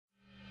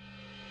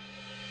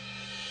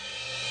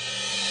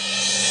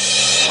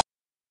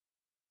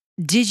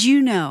Did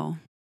you know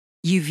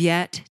you've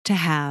yet to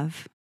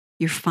have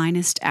your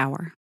finest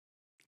hour?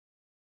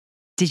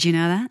 Did you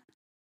know that?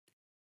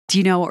 Do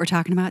you know what we're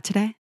talking about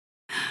today?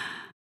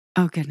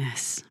 Oh,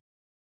 goodness.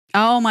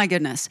 Oh, my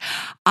goodness.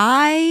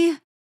 I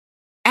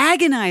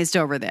agonized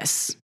over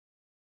this.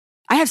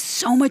 I have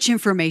so much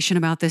information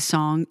about this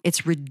song.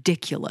 It's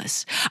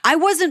ridiculous. I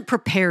wasn't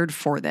prepared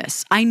for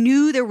this. I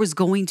knew there was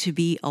going to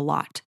be a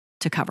lot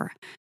to cover.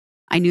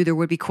 I knew there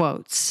would be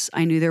quotes.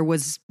 I knew there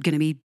was going to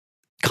be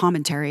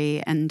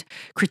commentary and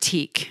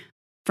critique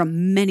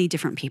from many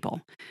different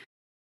people.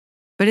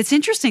 But it's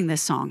interesting,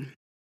 this song,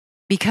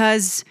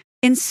 because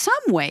in some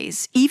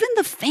ways, even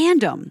the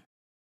fandom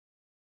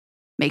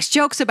makes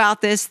jokes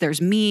about this.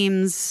 There's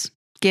memes,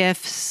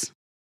 GIFs,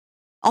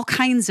 all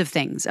kinds of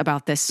things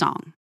about this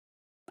song.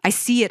 I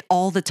see it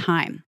all the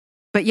time.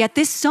 But yet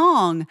this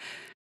song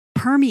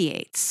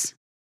permeates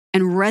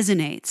and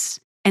resonates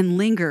and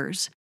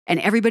lingers, and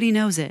everybody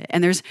knows it.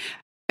 And there's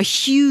a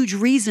huge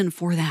reason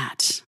for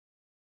that.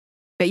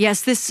 But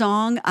yes, this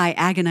song, I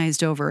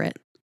agonized over it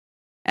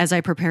as I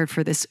prepared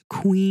for this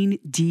Queen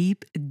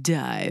deep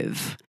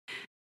dive.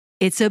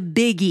 It's a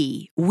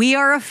biggie. We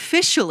are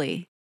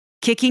officially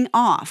kicking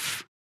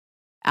off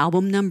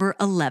album number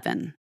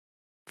 11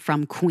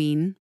 from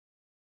Queen,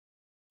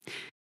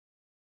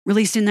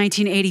 released in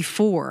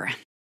 1984.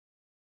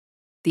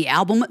 The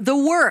album The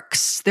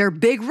Works, their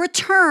big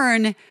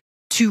return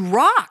to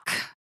rock,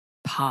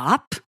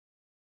 pop, a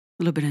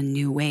little bit of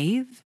new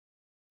wave,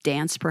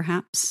 dance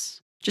perhaps,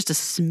 just a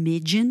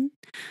smidgen.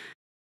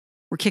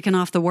 We're kicking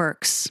off The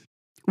Works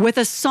with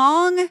a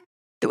song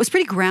that was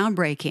pretty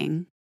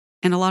groundbreaking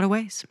in a lot of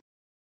ways.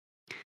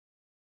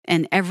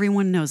 And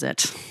everyone knows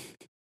it.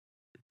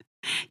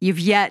 You've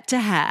yet to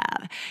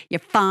have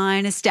your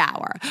finest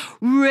hour.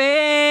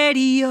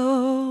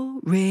 Radio,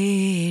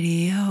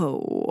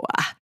 radio.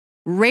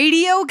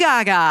 Radio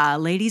Gaga.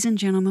 Ladies and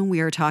gentlemen, we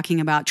are talking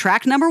about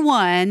track number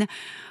 1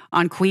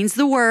 on Queen's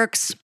The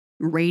Works,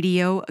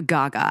 Radio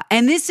Gaga.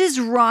 And this is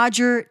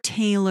Roger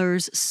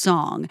Taylor's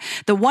song,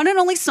 the one and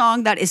only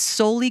song that is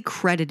solely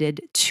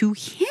credited to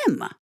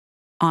him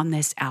on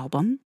this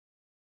album.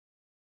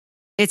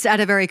 It's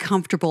at a very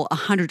comfortable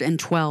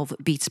 112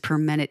 beats per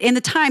minute in the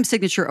time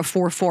signature of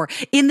 4/4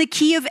 in the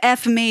key of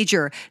F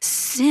major.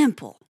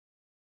 Simple.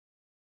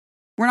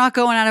 We're not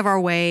going out of our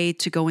way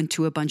to go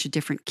into a bunch of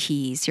different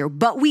keys here,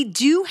 but we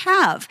do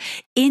have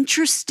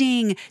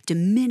interesting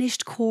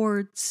diminished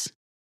chords,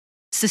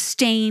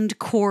 sustained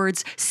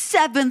chords,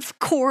 seventh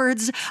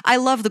chords. I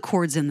love the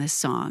chords in this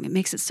song. It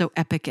makes it so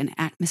epic and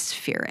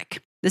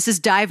atmospheric. This is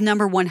dive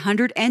number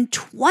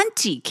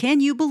 120. Can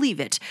you believe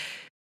it?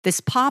 This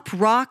pop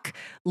rock,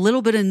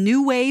 little bit of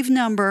new wave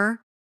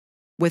number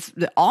with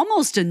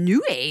almost a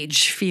new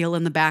age feel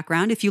in the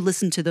background if you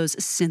listen to those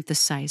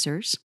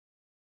synthesizers.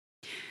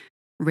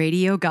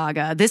 Radio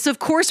Gaga. This, of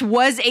course,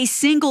 was a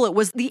single. It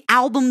was the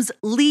album's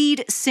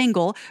lead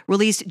single,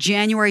 released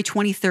January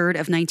 23rd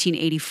of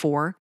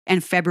 1984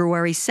 and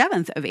February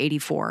 7th of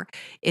 84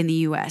 in the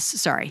US.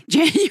 Sorry,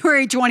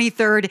 January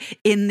 23rd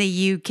in the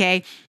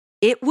UK.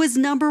 It was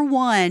number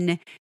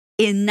 1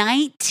 in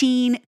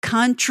 19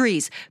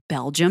 countries: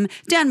 Belgium,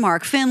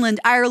 Denmark, Finland,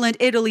 Ireland,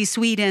 Italy,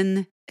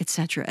 Sweden,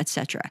 etc.,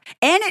 etc.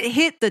 And it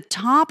hit the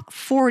top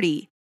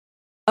 40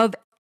 of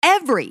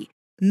every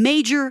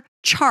major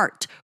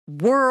chart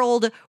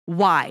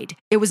worldwide.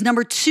 It was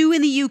number 2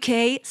 in the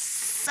UK,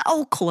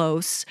 so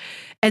close,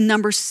 and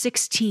number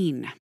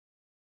 16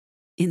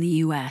 in the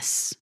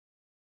US.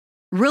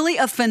 Really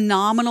a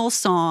phenomenal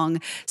song.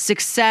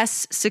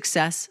 Success,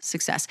 success,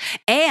 success.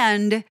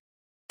 And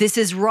this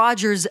is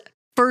Roger's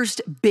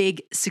first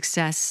big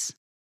success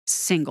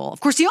single. Of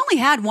course, he only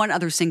had one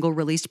other single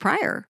released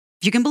prior.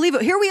 If you can believe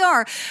it, here we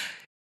are,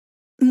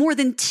 more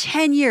than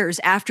 10 years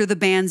after the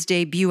band's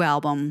debut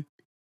album.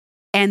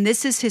 And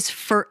this is his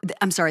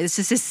this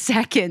is his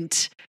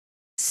second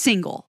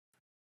single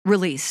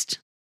released.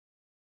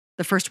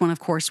 The first one, of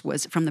course,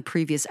 was from the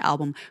previous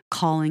album,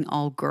 Calling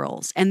All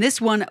Girls. And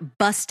this one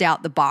bust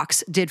out the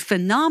box, did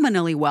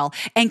phenomenally well,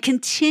 and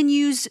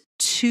continues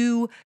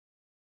to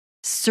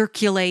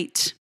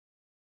circulate.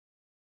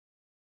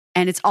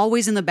 And it's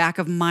always in the back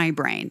of my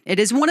brain. It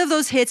is one of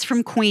those hits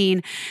from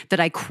Queen that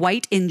I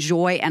quite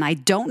enjoy, and I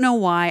don't know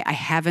why I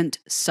haven't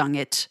sung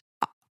it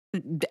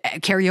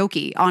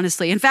karaoke,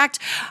 honestly. In fact,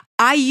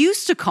 I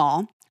used to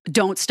call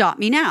Don't Stop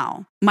Me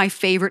Now my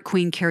favorite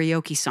Queen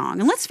karaoke song.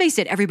 And let's face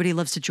it, everybody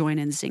loves to join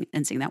in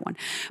and sing that one.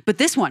 But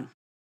this one,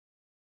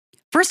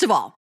 first of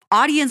all,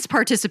 audience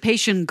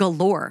participation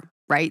galore,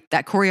 right?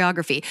 That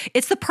choreography.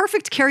 It's the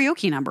perfect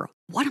karaoke number.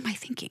 What am I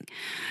thinking?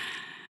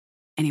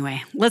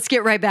 Anyway, let's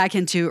get right back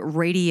into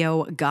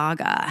Radio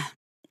Gaga.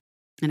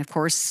 And of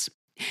course,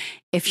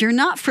 if you're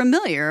not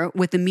familiar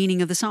with the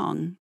meaning of the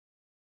song,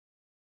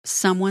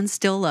 Someone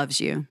Still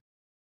Loves You.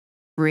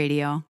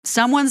 Radio.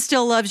 Someone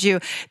Still Loves You.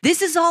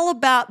 This is all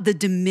about the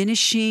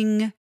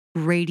diminishing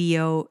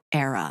radio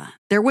era.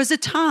 There was a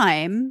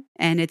time,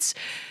 and it's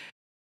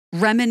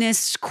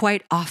reminisced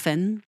quite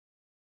often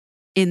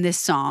in this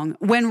song,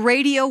 when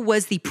radio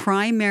was the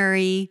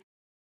primary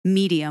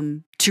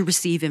medium to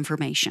receive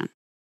information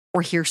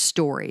or hear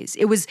stories.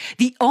 It was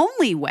the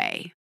only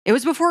way. It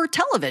was before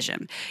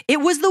television. It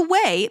was the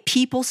way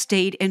people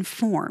stayed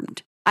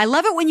informed. I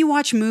love it when you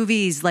watch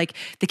movies like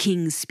The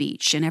King's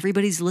Speech and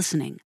everybody's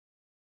listening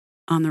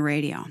on the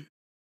radio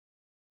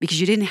because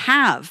you didn't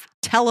have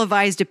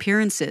televised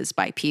appearances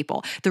by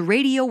people. The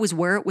radio was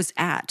where it was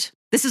at.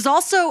 This is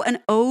also an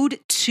ode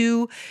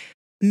to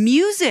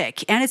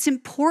music and its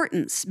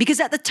importance because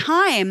at the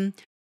time,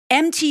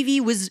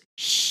 MTV was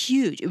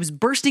huge. It was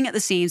bursting at the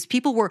seams.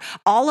 People were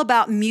all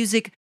about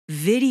music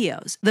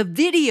videos. The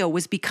video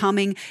was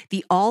becoming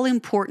the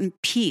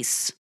all-important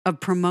piece of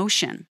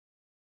promotion.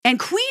 And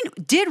Queen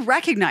did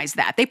recognize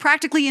that. They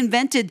practically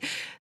invented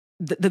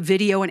the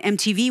video and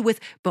MTV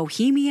with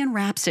Bohemian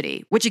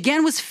Rhapsody, which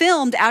again was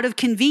filmed out of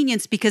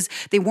convenience because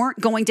they weren't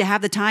going to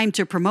have the time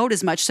to promote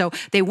as much. So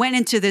they went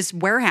into this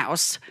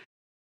warehouse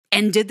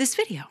and did this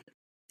video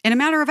in a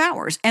matter of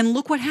hours. And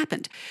look what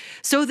happened.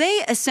 So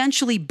they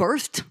essentially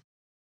birthed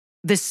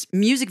this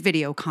music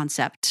video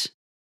concept,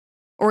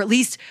 or at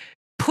least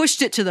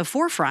pushed it to the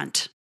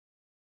forefront.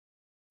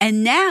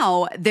 And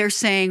now they're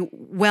saying,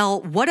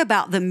 well, what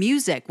about the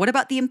music? What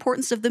about the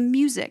importance of the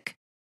music?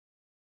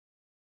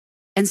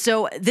 And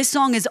so this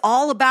song is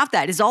all about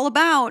that. It's all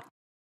about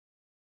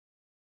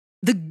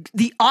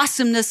the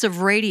awesomeness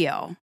of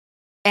radio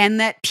and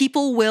that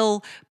people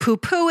will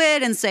poo-poo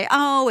it and say,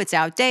 oh, it's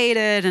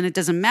outdated and it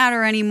doesn't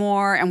matter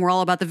anymore. And we're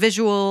all about the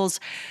visuals.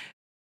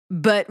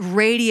 But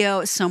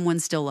radio, someone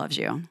still loves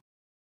you.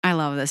 I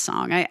love this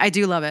song. I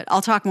do love it.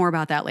 I'll talk more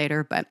about that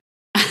later, but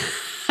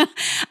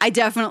I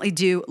definitely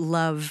do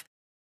love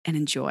and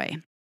enjoy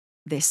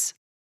this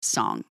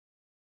song.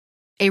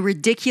 A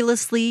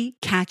ridiculously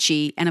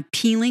catchy and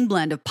appealing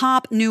blend of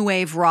pop, new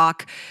wave,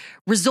 rock,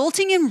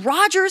 resulting in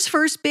Roger's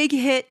first big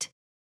hit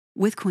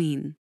with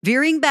Queen,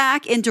 veering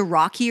back into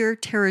rockier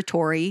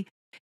territory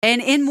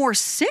and in more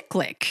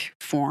cyclic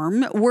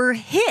form were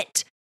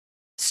hit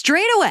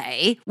straight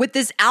away with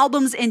this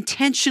album's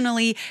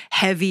intentionally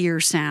heavier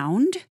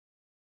sound,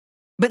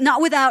 but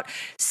not without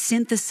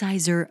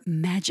synthesizer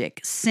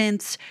magic,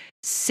 synths,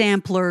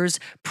 samplers,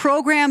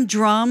 programmed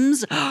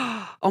drums.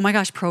 Oh my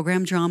gosh,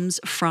 programmed drums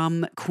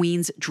from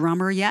Queen's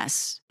drummer.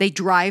 Yes, they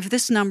drive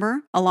this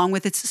number along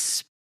with its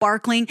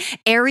sparkling,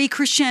 airy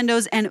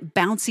crescendos and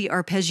bouncy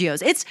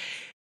arpeggios. It's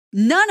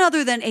none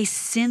other than a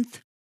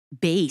synth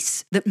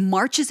bass that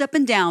marches up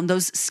and down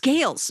those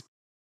scales.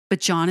 But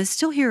John is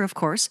still here, of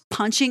course,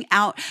 punching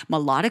out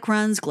melodic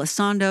runs,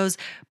 glissandos,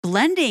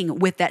 blending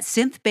with that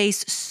synth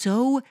bass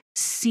so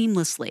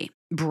seamlessly.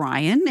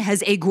 Brian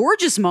has a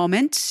gorgeous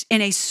moment in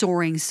a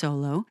soaring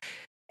solo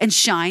and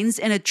shines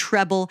in a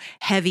treble,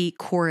 heavy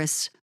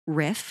chorus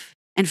riff.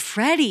 And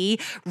Freddie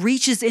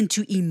reaches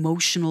into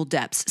emotional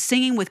depths,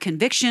 singing with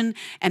conviction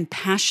and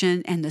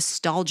passion and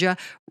nostalgia.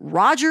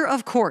 Roger,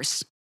 of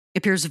course,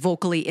 appears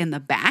vocally in the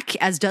back,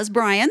 as does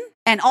Brian,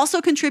 and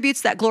also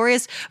contributes that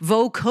glorious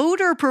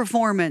vocoder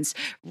performance.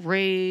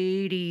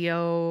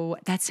 Radio,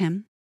 that's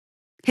him.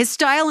 His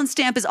style and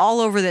stamp is all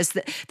over this.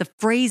 The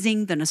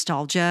phrasing, the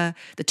nostalgia,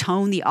 the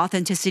tone, the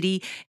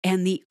authenticity,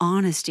 and the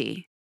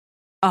honesty.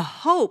 A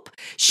hope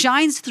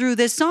shines through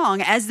this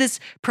song as this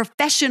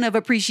profession of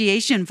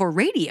appreciation for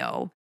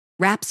radio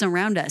wraps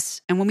around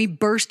us. And when we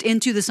burst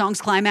into the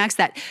song's climax,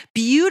 that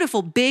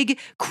beautiful big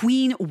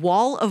Queen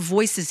wall of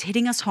voices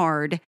hitting us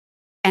hard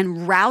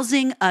and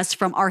rousing us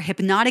from our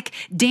hypnotic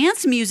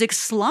dance music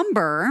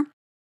slumber.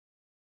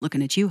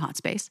 Looking at you, Hot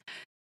Space.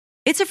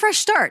 It's a fresh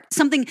start,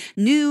 something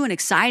new and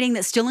exciting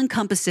that still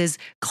encompasses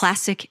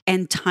classic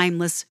and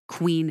timeless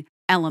Queen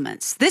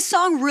elements. This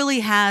song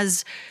really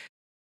has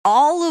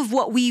all of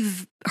what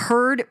we've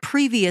heard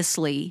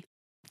previously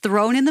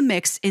thrown in the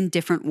mix in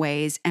different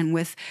ways and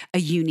with a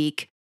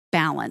unique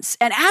balance.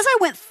 And as I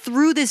went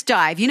through this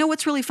dive, you know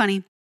what's really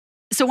funny?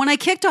 So when I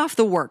kicked off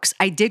the works,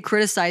 I did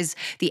criticize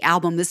the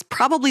album. This is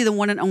probably the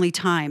one and only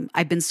time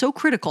I've been so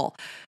critical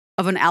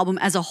of an album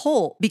as a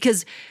whole,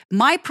 because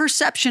my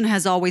perception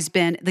has always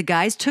been the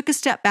guys took a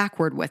step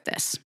backward with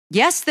this.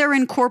 Yes, they're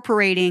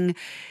incorporating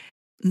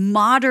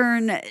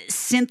modern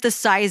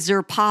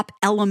synthesizer pop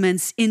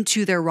elements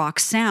into their rock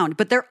sound,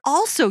 but they're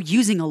also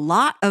using a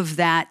lot of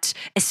that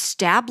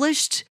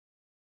established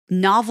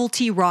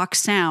novelty rock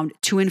sound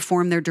to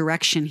inform their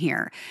direction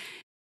here.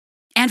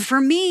 And for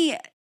me,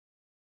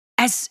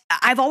 as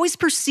I've always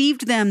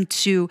perceived them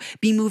to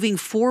be moving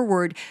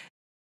forward,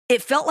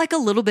 it felt like a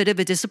little bit of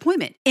a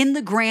disappointment in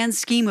the grand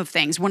scheme of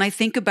things when I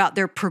think about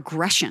their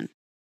progression.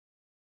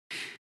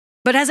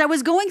 But as I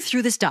was going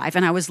through this dive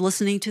and I was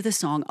listening to the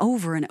song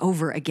over and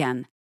over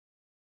again,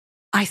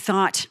 I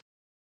thought,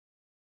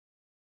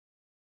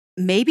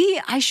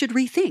 maybe I should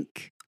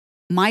rethink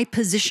my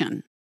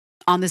position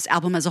on this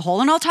album as a whole.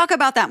 And I'll talk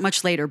about that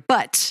much later.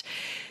 But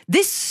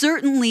this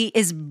certainly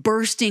is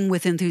bursting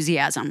with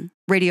enthusiasm,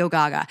 Radio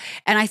Gaga.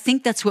 And I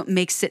think that's what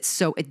makes it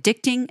so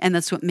addicting. And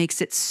that's what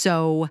makes it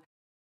so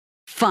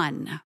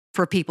fun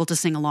for people to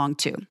sing along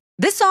to.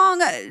 This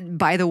song,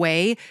 by the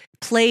way,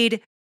 played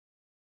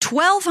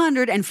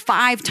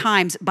 1,205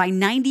 times by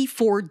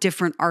 94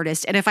 different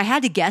artists. And if I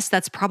had to guess,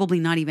 that's probably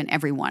not even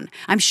everyone.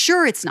 I'm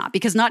sure it's not,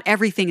 because not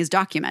everything is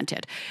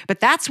documented. But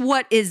that's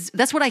what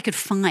I could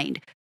find.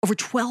 Over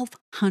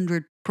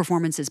 1,200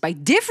 performances by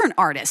different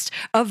artists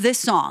of this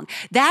song.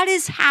 That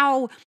is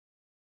how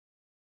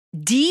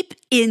deep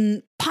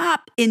in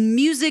pop, in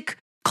music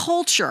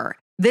culture,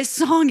 this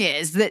song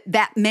is,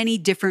 that many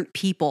different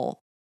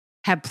people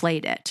have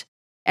played it.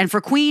 And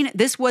for Queen,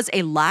 this was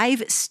a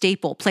live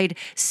staple, played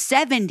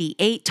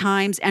 78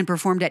 times and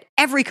performed at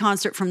every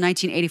concert from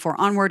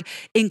 1984 onward,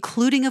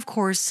 including, of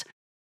course,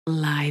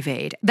 Live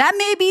Aid. That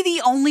may be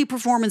the only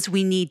performance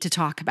we need to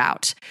talk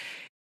about.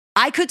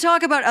 I could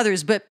talk about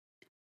others, but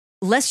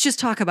let's just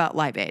talk about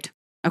Live Aid,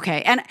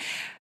 okay? And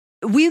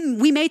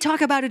we may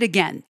talk about it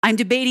again. I'm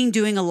debating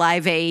doing a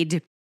Live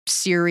Aid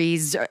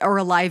series or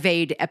a Live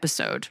Aid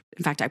episode.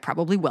 In fact, I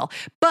probably will.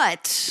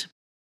 But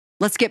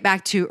let's get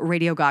back to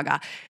Radio Gaga.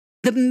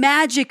 The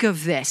magic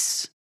of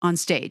this on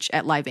stage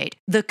at Live Aid,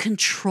 the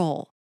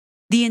control,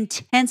 the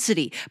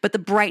intensity, but the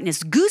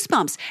brightness,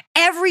 goosebumps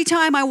every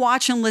time I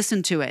watch and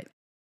listen to it.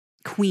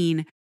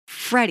 Queen,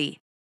 Freddie,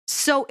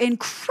 so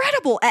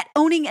incredible at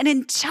owning an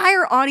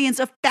entire audience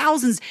of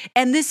thousands,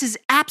 and this is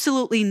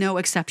absolutely no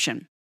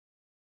exception.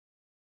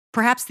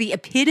 Perhaps the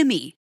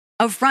epitome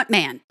of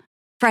frontman,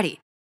 Freddie.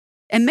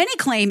 And many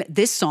claim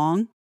this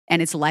song and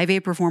its Live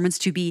Aid performance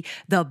to be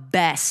the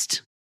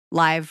best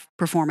live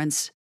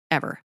performance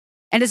ever.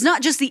 And it's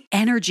not just the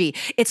energy.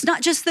 It's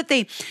not just that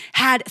they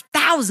had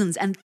thousands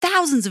and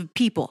thousands of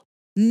people,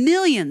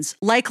 millions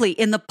likely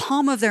in the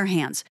palm of their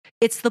hands.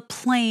 It's the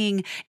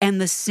playing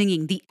and the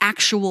singing, the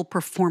actual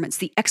performance,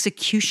 the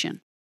execution.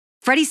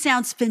 Freddie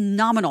sounds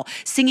phenomenal,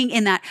 singing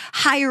in that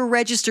higher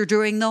register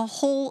during the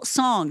whole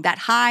song, that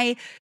high,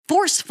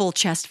 forceful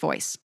chest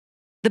voice.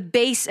 The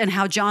bass and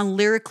how John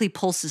lyrically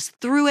pulses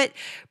through it.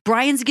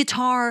 Brian's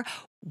guitar,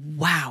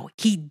 wow,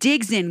 he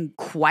digs in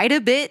quite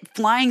a bit,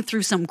 flying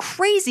through some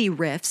crazy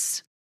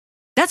riffs.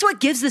 That's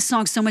what gives this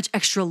song so much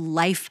extra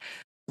life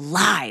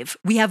live.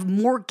 We have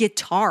more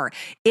guitar.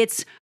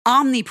 It's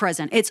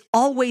omnipresent. It's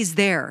always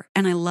there,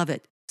 and I love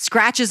it.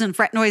 Scratches and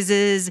fret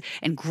noises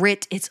and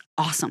grit, it's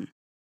awesome.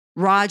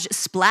 Raj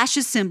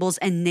splashes cymbals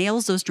and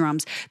nails those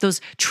drums, those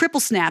triple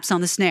snaps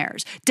on the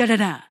snares,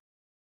 da-da-da,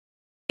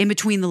 in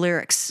between the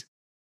lyrics.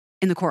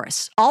 In the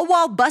chorus, all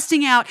while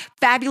busting out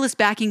fabulous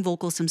backing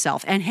vocals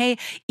himself. And hey,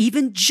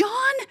 even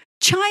John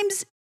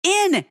chimes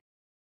in.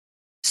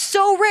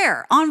 So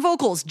rare on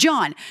vocals.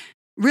 John,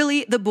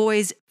 really, the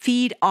boys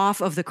feed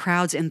off of the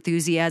crowd's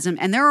enthusiasm.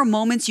 And there are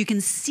moments you can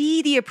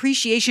see the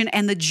appreciation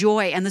and the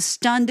joy and the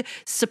stunned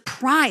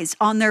surprise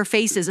on their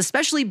faces,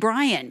 especially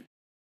Brian.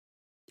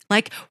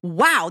 Like,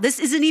 wow, this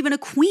isn't even a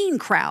Queen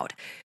crowd.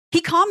 He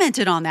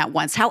commented on that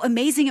once, how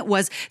amazing it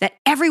was that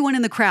everyone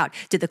in the crowd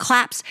did the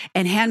claps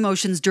and hand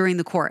motions during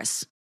the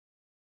chorus.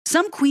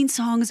 Some Queen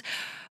songs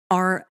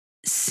are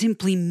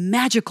simply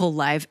magical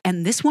live,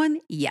 and this one,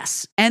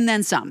 yes, and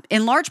then some,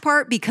 in large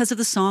part because of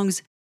the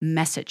song's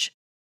message.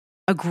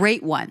 A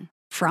great one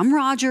from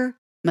Roger,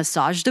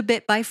 massaged a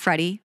bit by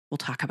Freddie. We'll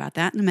talk about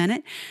that in a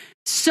minute.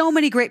 So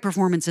many great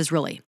performances,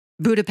 really.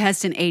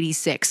 Budapest in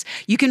 86.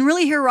 You can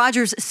really hear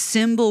Roger's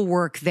cymbal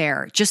work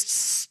there, just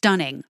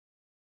stunning.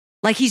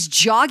 Like he's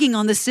jogging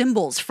on the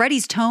cymbals.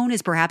 Freddie's tone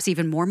is perhaps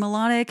even more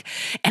melodic,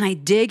 and I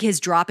dig his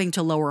dropping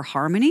to lower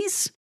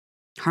harmonies,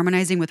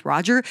 harmonizing with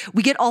Roger.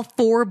 We get all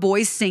four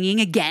boys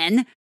singing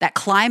again, that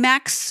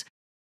climax.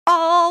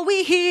 All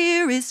we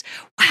hear is,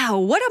 wow,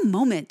 what a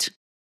moment.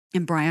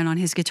 And Brian on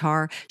his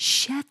guitar,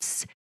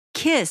 chef's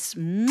kiss,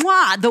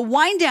 mwah. The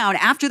wind down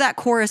after that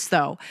chorus,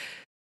 though.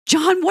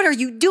 John, what are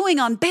you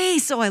doing on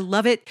bass? Oh, I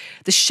love it.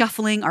 The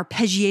shuffling,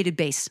 arpeggiated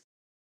bass.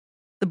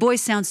 The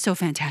boys sound so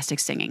fantastic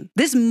singing.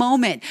 This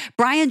moment,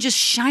 Brian just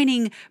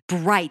shining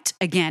bright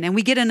again, and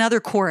we get another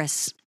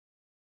chorus.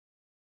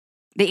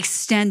 They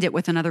extend it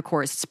with another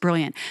chorus. It's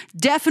brilliant.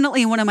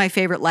 Definitely one of my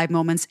favorite live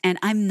moments, and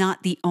I'm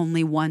not the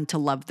only one to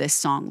love this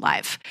song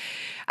live.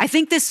 I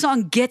think this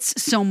song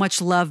gets so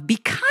much love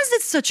because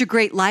it's such a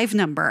great live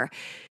number.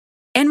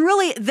 And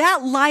really,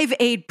 that Live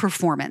Aid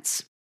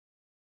performance,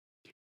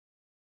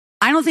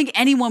 I don't think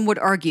anyone would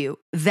argue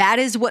that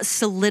is what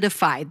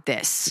solidified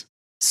this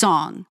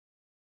song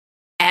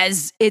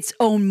as its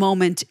own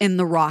moment in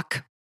the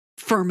rock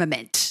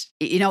firmament.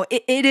 You know,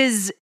 it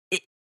is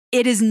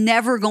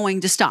never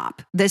going to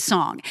stop, this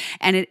song.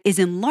 And it is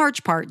in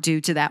large part due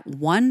to that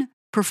one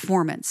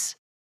performance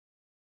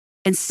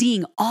and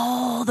seeing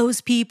all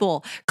those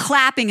people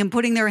clapping and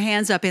putting their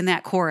hands up in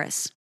that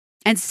chorus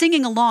and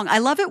singing along. I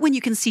love it when you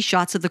can see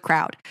shots of the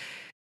crowd.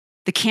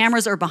 The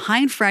cameras are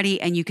behind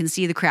Freddie and you can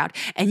see the crowd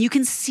and you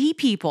can see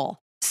people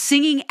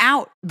singing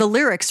out the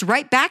lyrics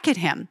right back at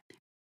him.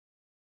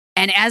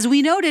 And as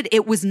we noted,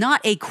 it was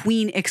not a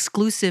Queen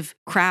exclusive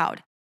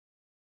crowd.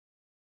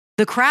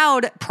 The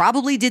crowd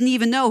probably didn't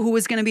even know who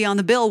was going to be on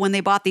the bill when they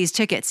bought these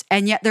tickets.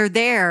 And yet they're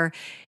there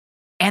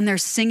and they're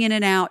singing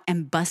it out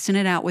and busting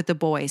it out with the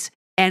boys.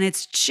 And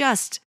it's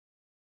just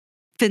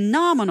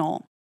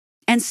phenomenal.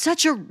 and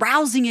such a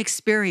rousing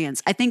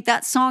experience. I think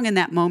that song in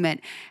that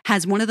moment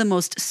has one of the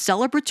most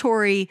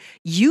celebratory,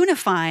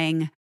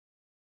 unifying,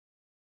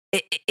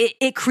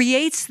 it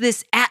creates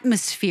this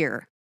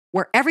atmosphere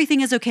where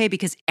everything is okay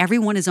because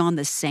everyone is on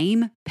the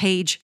same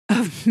page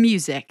of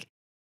music.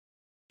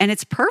 And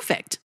it's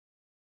perfect.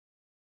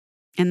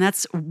 And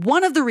that's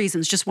one of the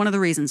reasons, just one of the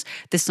reasons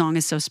this song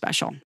is so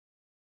special.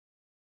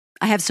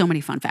 I have so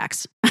many fun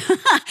facts.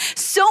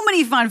 So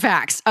many fun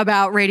facts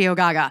about Radio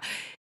Gaga.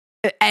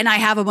 And I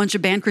have a bunch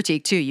of band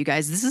critique too, you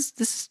guys. This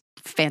is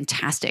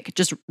fantastic.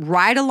 Just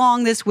ride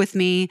along this with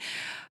me.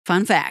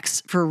 Fun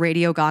facts for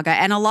Radio Gaga.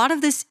 And a lot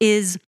of this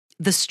is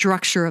the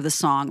structure of the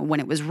song,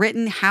 when it was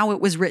written, how it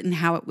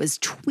was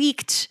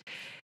tweaked,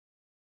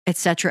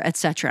 etc.,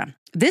 etc.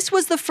 This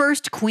was the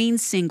first Queen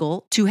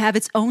single to have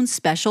its own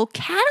special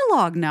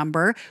catalog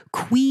number,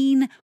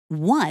 Queen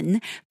 1,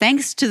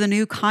 thanks to the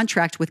new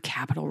contract with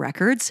Capitol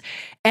Records,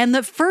 and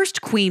the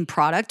first Queen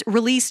product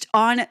released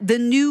on the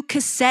new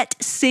cassette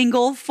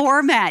single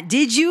format.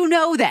 Did you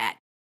know that?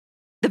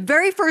 The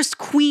very first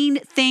Queen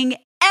thing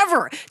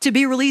ever to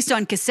be released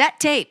on cassette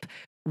tape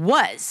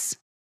was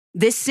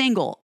this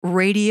single,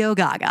 Radio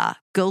Gaga.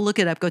 Go look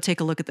it up. Go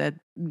take a look at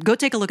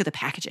the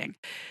packaging.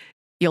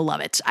 You'll love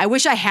it. I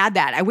wish I had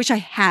that. I wish I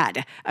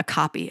had a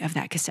copy of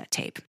that cassette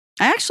tape.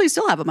 I actually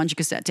still have a bunch of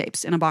cassette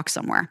tapes in a box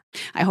somewhere.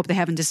 I hope they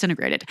haven't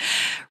disintegrated.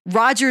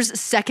 Roger's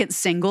second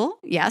single,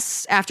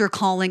 yes, After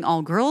Calling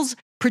All Girls,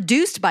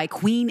 produced by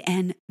Queen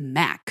and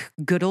Mac,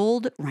 good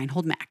old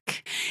Reinhold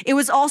Mack. It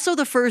was also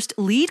the first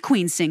lead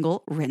Queen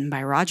single written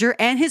by Roger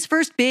and his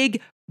first big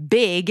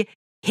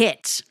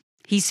hit.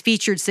 He's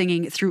featured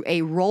singing through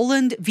a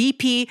Roland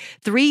VP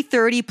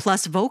 330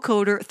 plus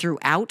vocoder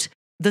throughout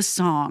the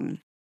song.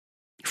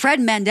 Fred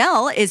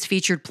Mandel is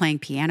featured playing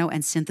piano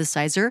and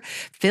synthesizer,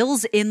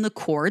 fills in the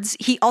chords.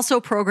 He also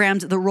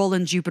programmed the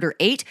Roland Jupiter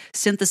 8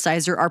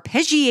 synthesizer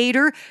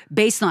arpeggiator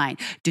bassline.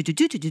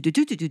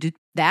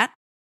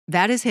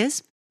 That is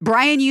his.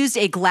 Brian used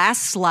a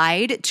glass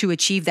slide to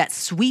achieve that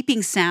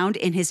sweeping sound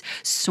in his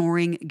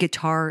soaring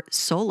guitar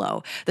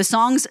solo. The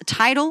song's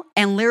title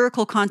and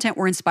lyrical content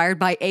were inspired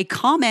by a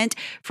comment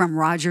from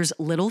Roger's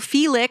little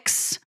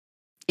Felix,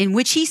 in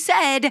which he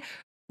said,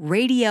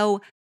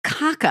 Radio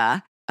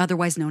Caca,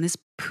 otherwise known as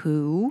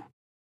poo,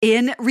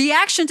 in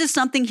reaction to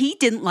something he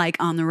didn't like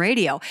on the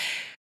radio.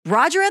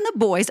 Roger and the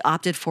boys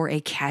opted for a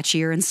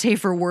catchier and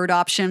safer word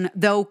option,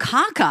 though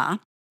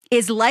caca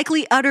is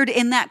likely uttered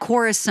in that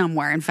chorus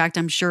somewhere. In fact,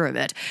 I'm sure of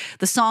it.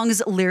 The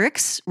song's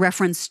lyrics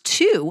reference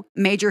two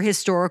major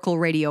historical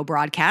radio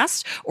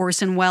broadcasts,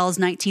 Orson Welles'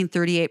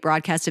 1938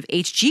 broadcast of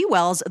H.G.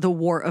 Wells' The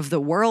War of the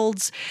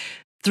Worlds,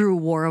 through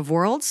War of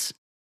Worlds,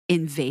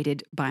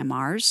 Invaded by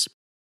Mars,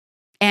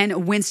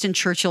 and Winston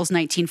Churchill's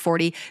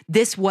 1940,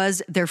 This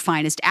Was Their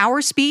Finest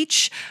Hour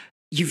speech,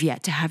 You've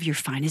yet to have your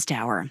finest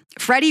hour.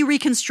 Freddie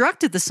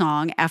reconstructed the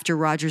song after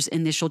Roger's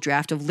initial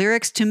draft of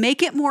lyrics to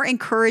make it more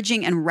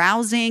encouraging and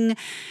rousing.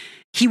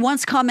 He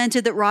once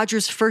commented that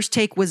Roger's first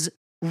take was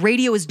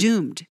radio is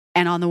doomed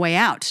and on the way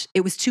out.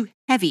 It was too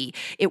heavy.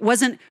 It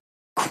wasn't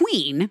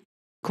Queen,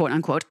 quote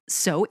unquote,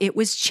 so it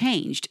was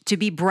changed to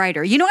be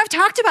brighter. You know, I've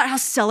talked about how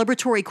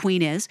celebratory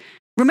Queen is.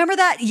 Remember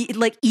that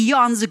like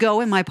eons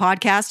ago in my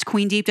podcast,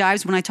 Queen Deep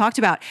Dives, when I talked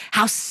about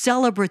how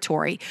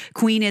celebratory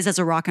Queen is as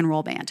a rock and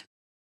roll band.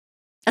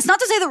 That's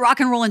not to say that rock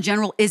and roll in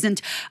general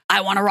isn't,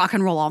 I want to rock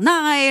and roll all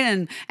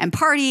night and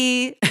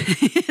party,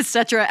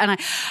 etc. And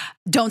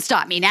don't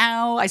stop me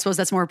now. I suppose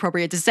that's more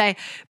appropriate to say.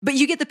 But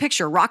you get the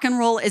picture. Rock and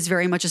roll is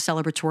very much a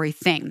celebratory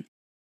thing.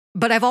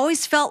 But I've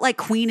always felt like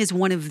Queen is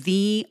one of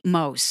the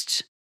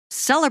most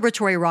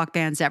celebratory rock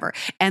bands ever.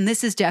 And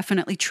this is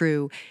definitely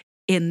true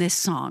in this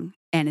song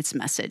and its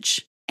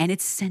message and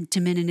its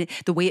sentiment and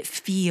the way it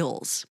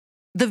feels.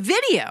 The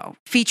video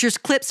features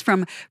clips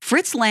from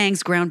Fritz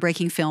Lang's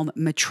groundbreaking film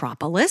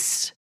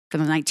Metropolis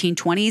from the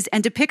 1920s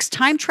and depicts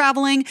time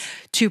traveling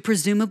to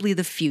presumably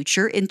the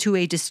future into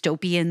a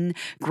dystopian,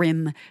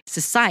 grim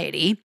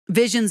society.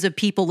 Visions of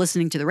people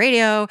listening to the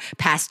radio,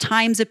 past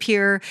times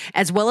appear,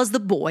 as well as the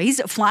boys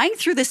flying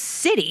through the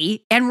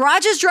city, and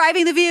Roger's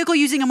driving the vehicle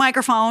using a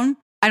microphone.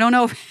 I don't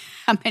know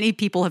how many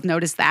people have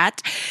noticed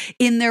that,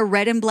 in their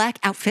red and black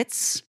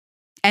outfits.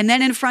 And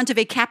then in front of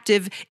a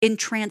captive,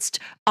 entranced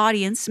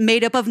audience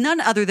made up of none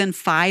other than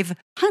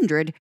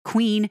 500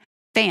 Queen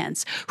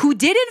fans, who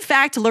did in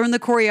fact learn the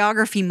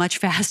choreography much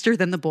faster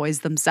than the boys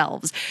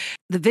themselves.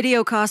 The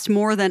video cost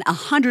more than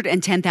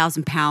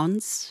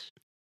 £110,000,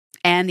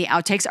 and the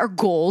outtakes are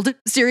gold.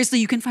 Seriously,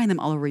 you can find them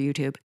all over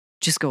YouTube.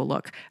 Just go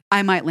look.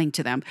 I might link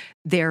to them.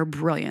 They're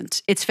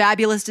brilliant. It's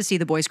fabulous to see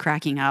the boys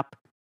cracking up.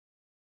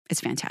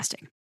 It's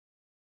fantastic.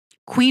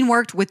 Queen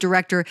worked with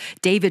director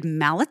David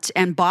Mallet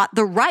and bought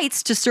the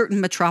rights to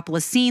certain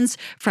Metropolis scenes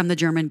from the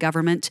German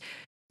government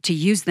to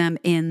use them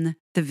in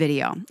the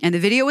video. And the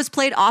video was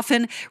played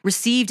often,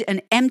 received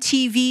an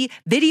MTV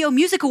Video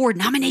Music Award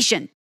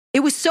nomination. It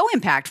was so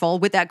impactful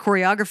with that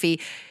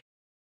choreography.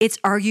 It's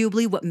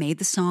arguably what made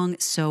the song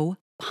so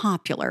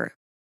popular.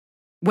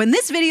 When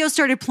this video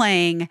started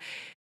playing,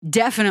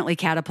 definitely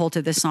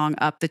catapulted this song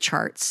up the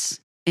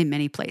charts. in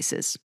many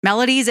places.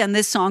 Melodies and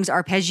this song's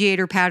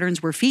arpeggiator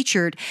patterns were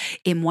featured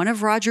in one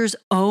of Roger's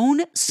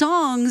own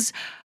songs,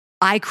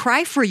 I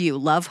Cry for You,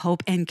 Love,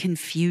 Hope, and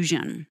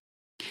Confusion.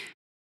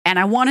 And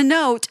I want to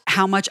note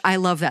how much I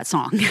love that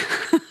song.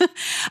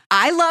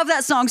 I love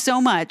that song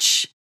so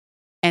much.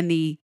 And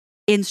the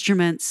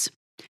instruments,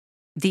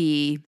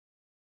 the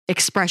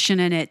expression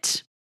in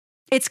it,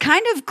 it's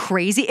kind of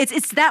crazy.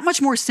 It's that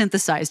much more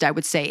synthesized, I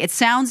would say. It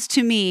sounds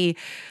to me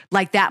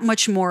like that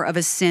much more of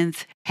a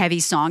synth-heavy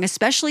song,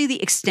 especially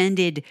the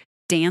extended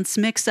dance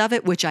mix of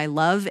it, which I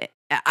love.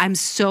 I'm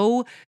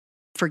so,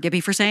 forgive me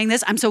for saying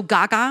this, I'm so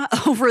gaga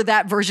over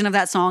that version of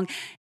that song.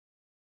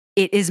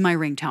 It is my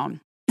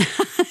ringtone.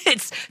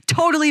 It's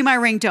totally my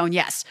ringtone.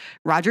 Yes,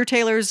 Roger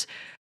Taylor's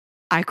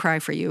I Cry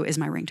for You is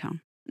my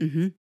ringtone.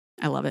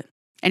 I love it.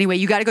 Anyway,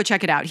 you got to go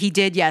check it out. He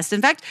did, yes.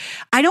 In fact,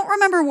 I don't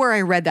remember where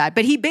I read that,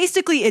 but he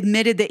basically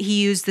admitted that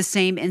he used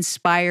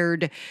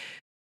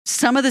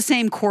some of the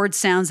same chord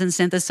sounds and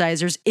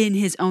synthesizers in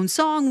his own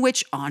song,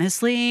 which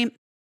honestly,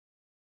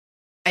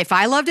 if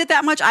I loved it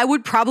that much, I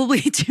would probably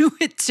do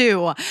it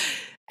too.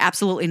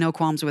 Absolutely no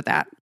qualms with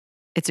that.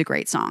 It's a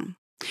great song.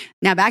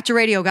 Now back to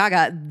Radio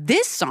Gaga.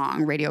 This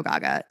song, Radio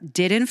Gaga,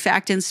 did in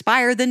fact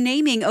inspire the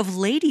naming of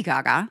Lady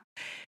Gaga.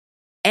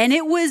 And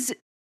it was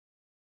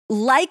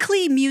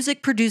likely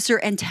music producer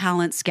and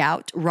talent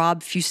scout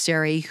Rob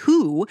Fusari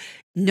who,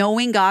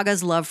 knowing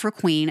Gaga's love for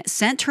Queen,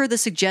 sent her the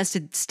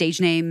suggested stage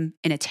name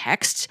in a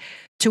text,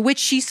 to which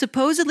she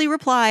supposedly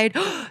replied,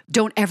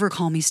 "Don't ever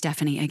call me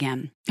Stephanie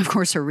again." Of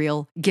course, her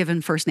real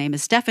given first name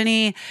is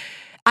Stephanie.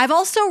 I've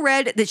also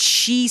read that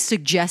she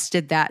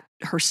suggested that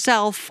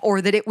herself,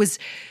 or that it was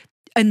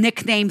a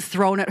nickname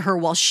thrown at her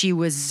while she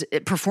was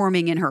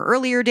performing in her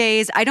earlier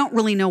days. I don't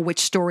really know which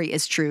story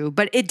is true,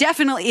 but it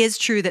definitely is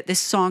true that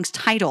this song's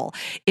title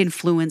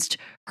influenced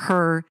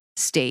her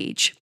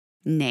stage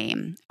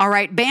name. All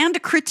right,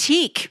 band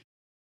critique.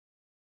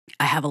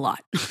 I have a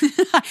lot.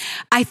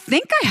 I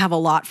think I have a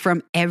lot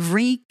from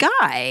every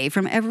guy,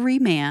 from every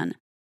man.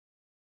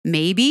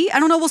 Maybe.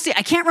 I don't know. We'll see.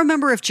 I can't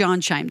remember if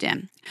John chimed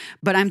in,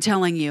 but I'm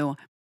telling you,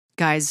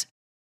 guys,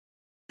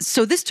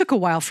 so this took a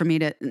while for me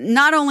to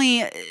not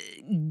only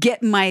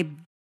get my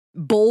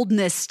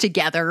boldness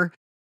together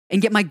and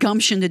get my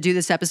gumption to do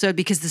this episode,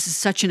 because this is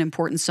such an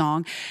important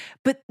song,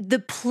 but the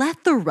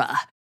plethora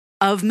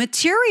of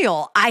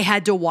material. I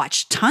had to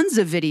watch tons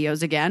of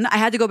videos again. I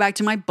had to go back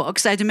to my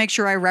books. I had to make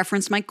sure I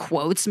referenced my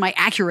quotes, my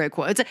accurate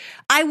quotes.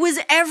 I was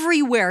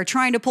everywhere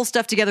trying to pull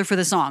stuff together for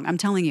the song. I'm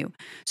telling you,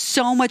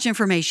 so much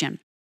information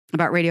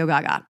about Radio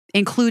Gaga,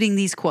 including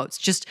these quotes.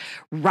 Just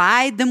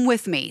ride them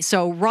with me.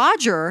 So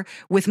Roger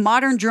with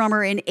Modern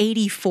Drummer in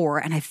 84,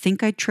 and I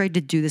think I tried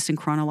to do this in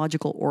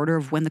chronological order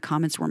of when the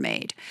comments were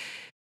made.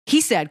 He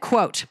said,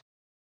 quote,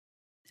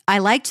 "I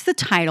liked the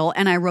title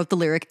and I wrote the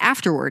lyric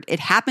afterward. It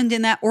happened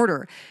in that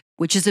order,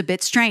 which is a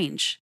bit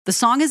strange. The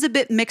song is a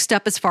bit mixed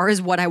up as far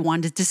as what I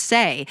wanted to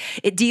say.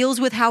 It deals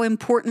with how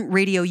important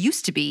radio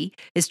used to be,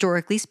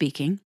 historically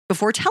speaking,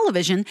 before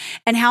television,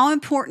 and how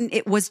important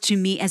it was to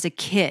me as a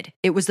kid.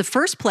 It was the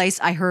first place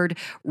I heard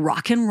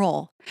rock and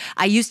roll.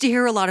 I used to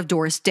hear a lot of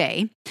Doris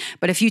Day,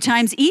 but a few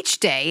times each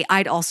day,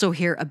 I'd also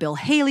hear a Bill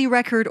Haley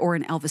record or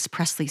an Elvis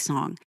Presley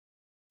song.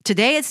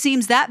 Today, it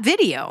seems that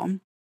video,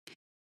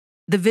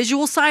 the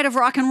visual side of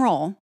rock and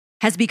roll,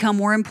 has become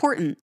more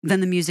important than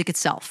the music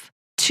itself.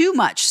 Too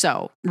much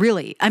so,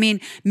 really. I mean,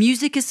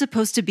 music is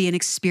supposed to be an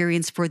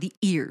experience for the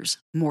ears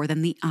more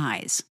than the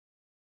eyes."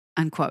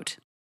 Unquote.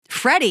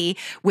 Freddie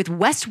with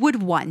Westwood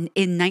One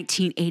in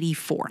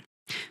 1984.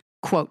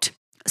 Quote,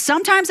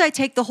 "Sometimes I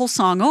take the whole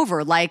song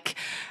over, like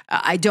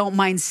I don't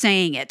mind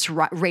saying it,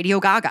 Radio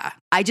Gaga.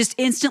 I just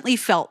instantly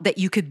felt that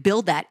you could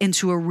build that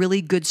into a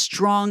really good,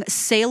 strong,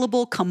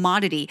 saleable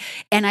commodity.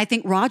 And I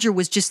think Roger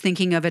was just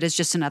thinking of it as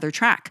just another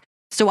track.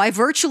 So I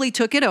virtually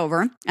took it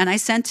over and I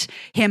sent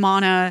him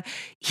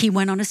he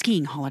went on a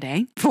skiing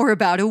holiday for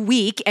about a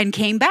week and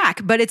came back,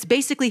 but it's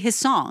basically his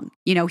song.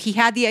 You know, he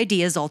had the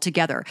ideas all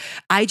together.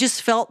 I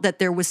just felt that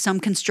there was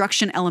some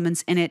construction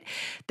elements in it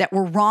that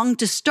were wrong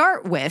to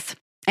start with.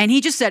 And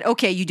he just said,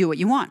 okay, you do what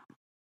you want."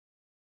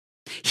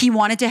 He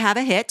wanted to have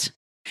a hit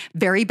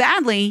very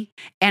badly,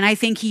 and I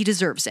think he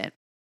deserves it.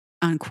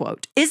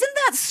 Unquote. Isn't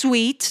that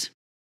sweet?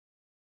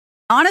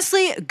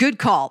 Honestly, good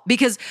call,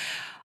 because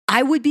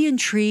I would be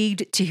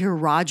intrigued to hear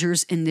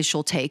Roger's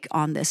initial take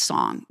on this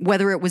song,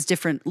 whether it was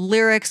different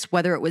lyrics,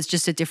 whether it was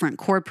just a different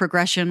chord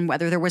progression,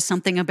 whether there was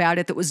something about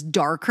it that was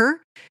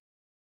darker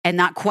and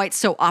not quite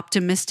so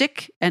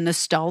optimistic and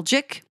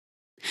nostalgic.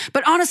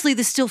 But honestly,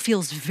 this still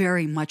feels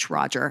very much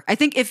Roger. I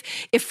think if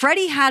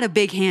Freddie had a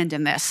big hand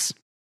in this,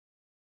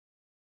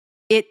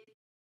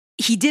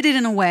 he did it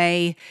in a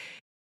way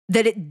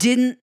that it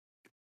didn't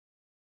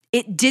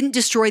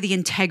destroy the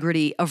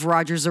integrity of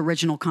Roger's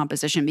original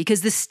composition,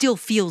 because this still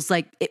feels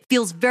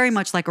very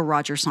much like a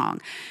Roger song.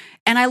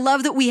 And I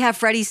love that we have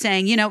Freddie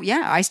saying,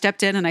 yeah, I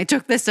stepped in and I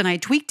took this and I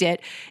tweaked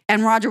it.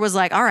 And Roger was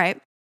like, all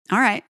right.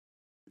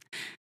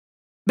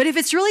 But if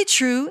it's really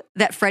true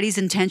that Freddie's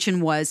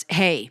intention was,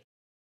 hey,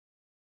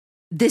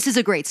 this is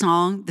a great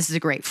song. This is a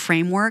great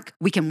framework.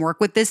 We can work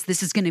with this.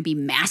 This is going to be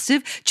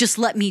massive. Just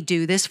let me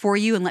do this for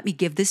you and let me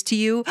give this to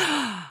you.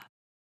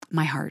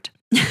 My heart.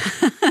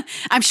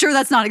 I'm sure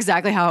that's not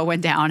exactly how it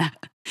went down,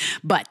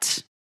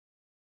 but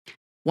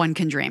one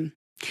can dream.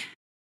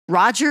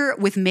 Roger,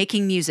 with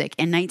Making Music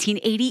in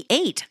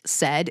 1988,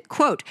 said,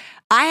 quote,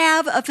 I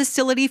have a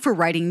facility for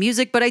writing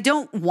music, but I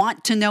don't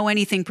want to know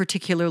anything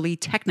particularly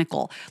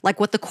technical, like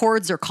what the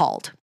chords are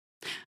called.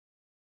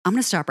 I'm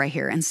going to stop right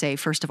here and say,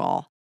 first of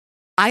all,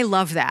 I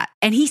love that.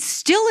 And he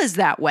still is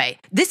that way.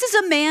 This is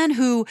a man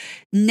who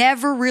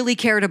never really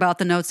cared about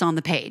the notes on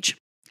the page.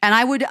 And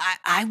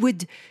I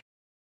would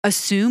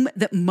assume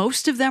that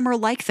most of them are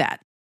like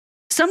that.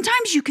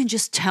 Sometimes you can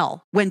just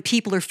tell when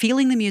people are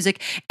feeling the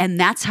music and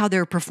that's how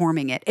they're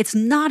performing it. It's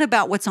not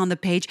about what's on the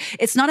page.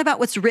 It's not about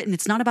what's written.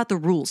 It's not about the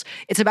rules.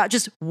 It's about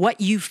just what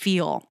you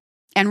feel.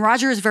 And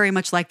Roger is very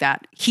much like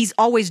that. He's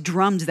always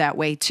drummed that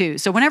way too.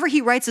 So whenever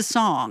he writes a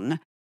song,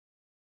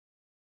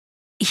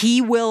 he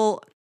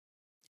will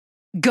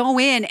go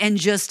in and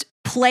just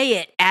play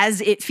it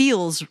as it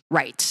feels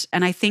right.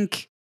 And I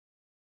think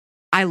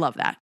I love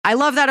that. I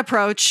love that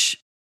approach.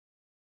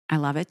 I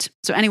love it.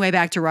 So anyway,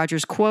 back to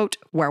Roger's quote,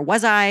 where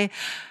was I?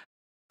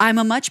 I'm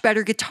a much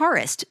better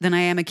guitarist than I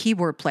am a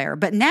keyboard player,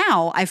 but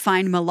now I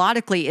find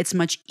melodically it's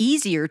much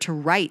easier to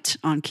write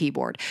on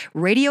keyboard.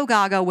 Radio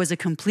Gaga was a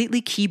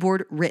completely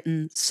keyboard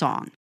written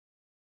song,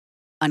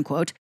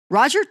 unquote.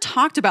 Roger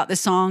talked about the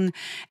song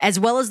as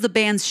well as the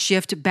band's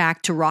shift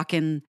back to rock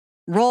and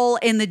roll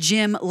in the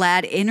Jim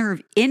Ladd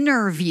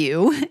interview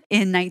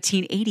in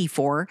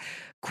 1984,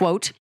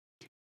 quote,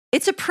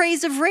 it's a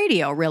praise of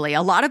radio, really.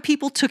 A lot of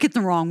people took it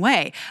the wrong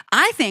way.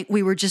 I think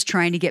we were just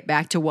trying to get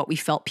back to what we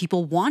felt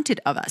people wanted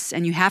of us,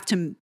 and you have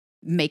to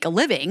make a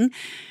living.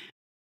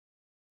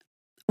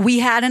 We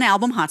had an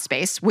album, Hot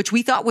Space, which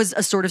we thought was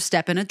a sort of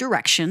step in a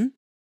direction.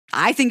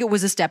 I think it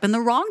was a step in the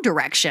wrong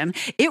direction.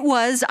 It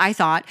was, I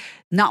thought,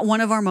 not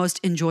one of our most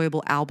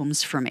enjoyable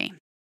albums for me,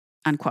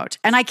 unquote.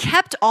 And I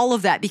kept all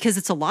of that because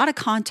it's a lot of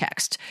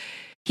context.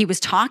 He was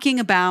talking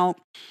about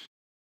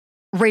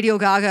Radio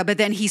Gaga, but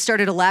then he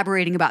started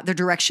elaborating about the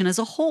direction as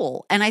a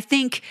whole. And I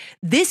think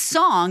this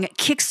song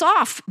kicks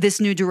off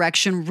this new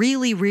direction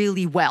really,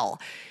 really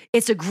well.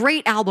 It's a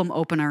great album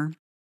opener,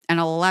 and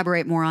I'll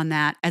elaborate more on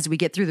that as we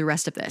get through the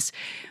rest of this.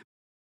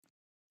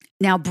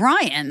 Now,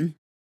 Brian,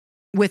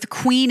 with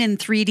Queen in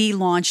 3D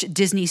launch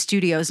Disney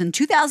Studios in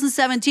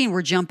 2017,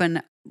 we're jumping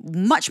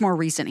much more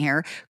recent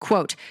here,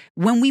 quote,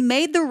 when we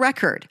made the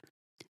record,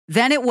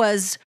 then it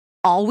was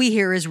All We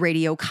Hear Is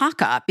Radio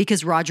Gaga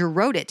because Roger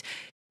wrote it.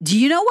 Do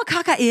you know what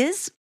caca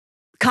is?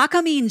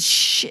 Caca means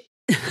shit.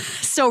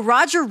 So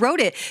Roger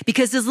wrote it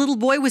because his little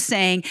boy was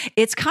saying,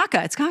 it's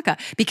caca,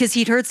 because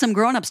he'd heard some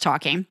grown-ups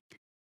talking.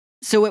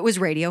 So it was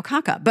Radio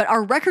Gaga. But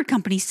our record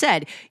company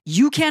said,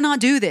 you cannot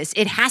do this.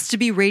 It has to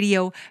be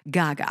Radio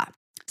Gaga.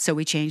 So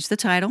we changed the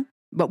title,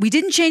 but we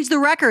didn't change the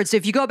record. So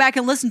if you go back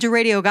and listen to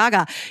Radio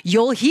Gaga,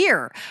 you'll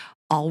hear,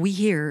 all we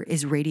hear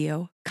is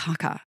Radio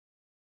Gaga.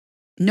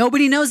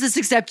 Nobody knows this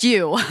except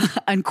you,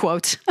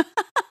 unquote.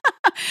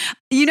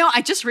 You know,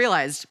 I just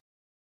realized,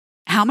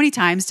 how many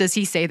times does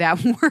he say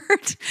that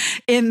word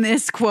in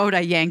this quote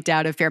I yanked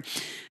out of here?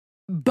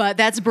 But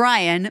that's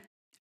Brian,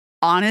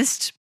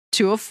 honest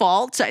to a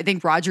fault. I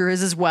think Roger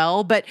is as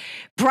well. But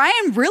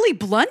Brian really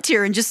blunt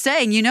here and just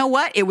saying, you know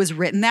what? It was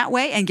written that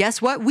way. And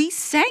guess what? We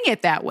sang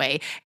it that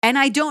way. And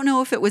I don't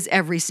know if it was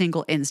every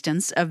single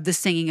instance of the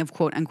singing of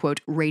quote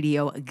unquote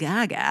Radio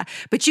Gaga,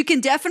 but you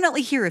can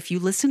definitely hear, if you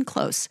listen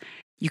close,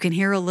 you can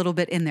hear a little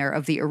bit in there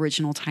of the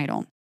original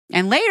title.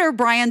 And later,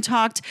 Brian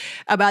talked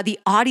about the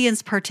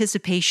audience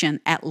participation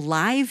at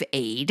Live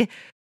Aid.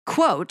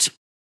 Quote,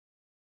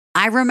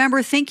 I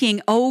remember thinking,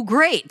 oh,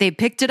 great, they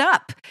picked it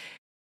up.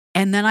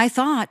 And then I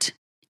thought,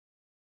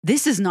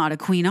 this is not a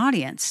Queen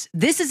audience.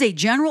 This is a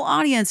general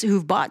audience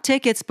who've bought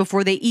tickets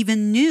before they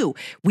even knew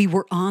we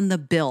were on the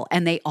bill,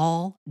 and they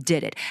all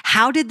did it.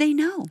 How did they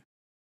know?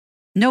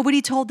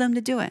 Nobody told them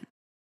to do it.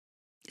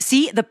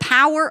 See, the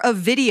power of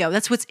video.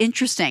 That's what's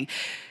interesting.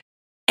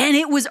 And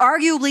it was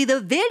arguably the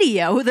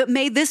video that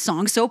made this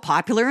song so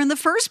popular in the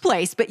first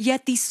place. But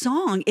yet the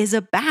song is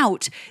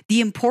about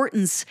the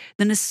importance,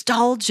 the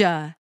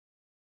nostalgia,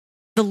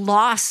 the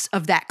loss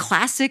of that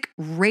classic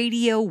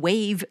radio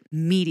wave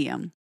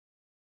medium.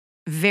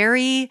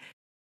 Very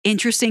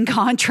interesting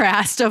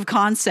contrast of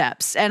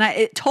concepts.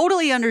 And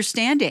totally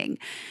understanding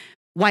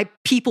why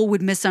people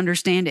would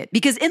misunderstand it.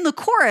 Because in the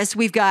chorus,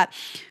 we've got,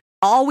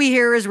 all we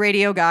hear is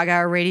Radio Gaga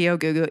or Radio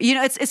Goo Goo. You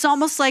know, it's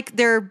almost like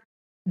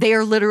they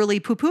are literally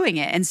poo-pooing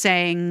it and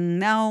saying,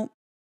 no,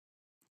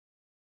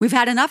 we've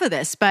had enough of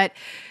this. But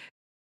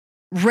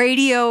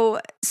radio,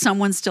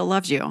 someone still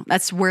loves you.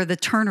 That's where the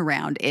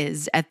turnaround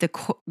is at the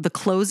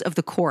close of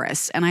the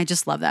chorus. And I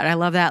just love that. I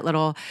love that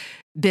little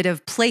bit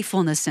of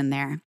playfulness in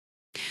there.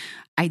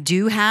 I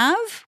do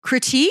have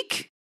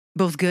critique,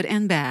 both good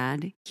and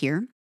bad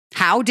here.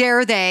 How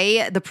dare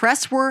they? The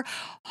press were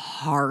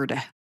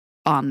hard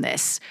on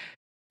this.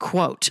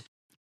 Quote,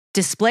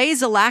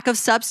 displays a lack of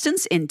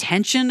substance,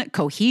 intention,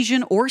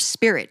 cohesion, or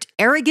spirit.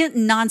 Arrogant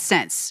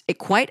nonsense. It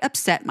quite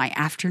upset my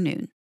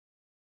afternoon.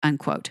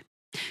 Unquote.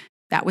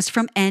 That was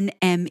from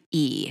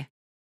NME.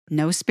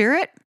 No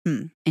spirit?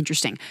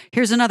 Interesting.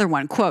 Here's another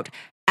one. Quote,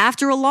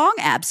 after a long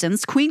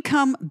absence, Queen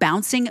come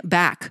bouncing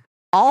back.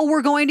 All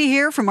we're going to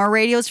hear from our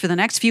radios for the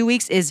next few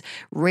weeks is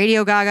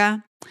Radio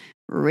Gaga,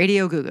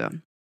 Radio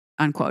Gugu,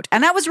 unquote.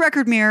 And that was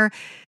Record Mirror.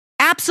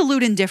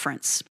 Absolute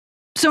indifference.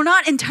 So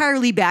not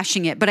entirely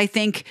bashing it, but I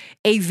think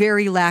a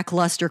very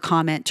lackluster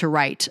comment to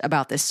write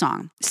about this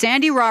song.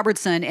 Sandy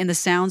Robertson in the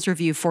Sounds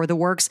review for The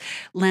Works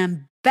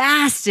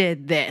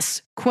lambasted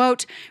this.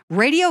 Quote,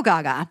 Radio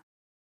Gaga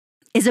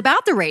is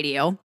about the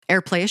radio,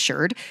 airplay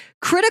assured,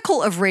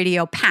 critical of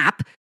radio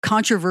pap,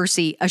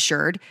 controversy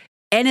assured,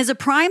 and is a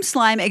prime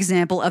slime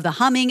example of the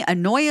humming,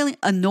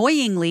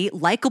 annoyingly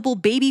likable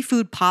baby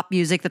food pop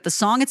music that the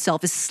song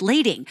itself is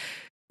slating.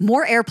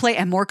 More airplay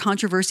and more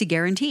controversy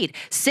guaranteed.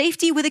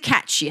 Safety with a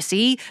catch, you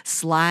see?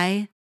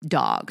 Sly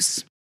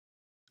dogs.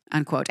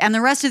 Unquote. And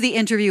the rest of the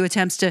interview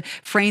attempts to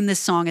frame this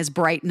song as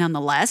bright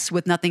nonetheless,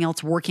 with nothing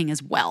else working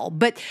as well.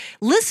 But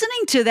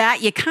listening to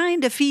that, you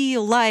kind of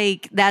feel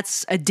like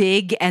that's a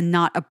dig and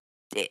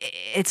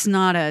it's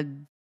not a,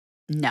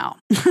 no.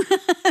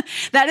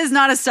 That is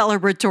not a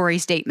celebratory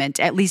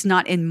statement, at least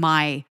not in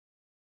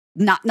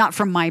not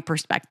from my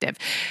perspective.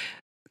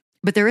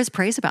 But there is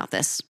praise about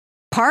this.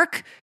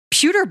 Park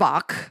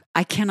Puterbach,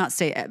 I cannot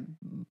say it,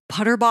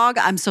 Putterbog,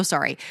 I'm so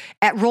sorry,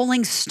 at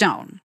Rolling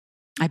Stone.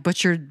 I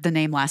butchered the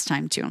name last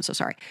time too, I'm so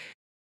sorry.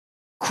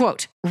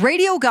 Quote,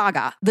 Radio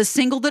Gaga, the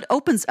single that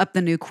opens up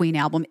the new Queen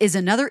album, is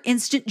another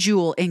instant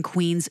jewel in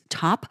Queen's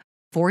top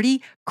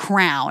 40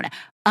 crown.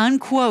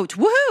 Unquote.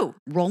 Woohoo!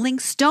 Rolling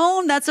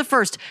Stone, that's a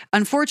first.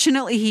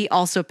 Unfortunately, he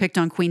also picked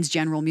on Queen's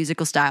general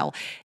musical style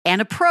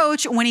and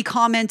approach when he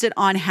commented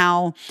on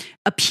how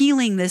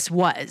appealing this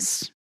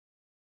was.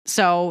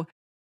 So,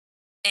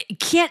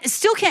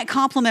 still can't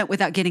compliment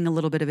without getting a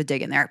little bit of a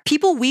dig in there.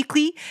 People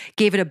Weekly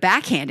gave it a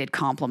backhanded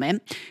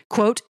compliment.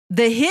 Quote,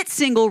 the hit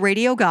single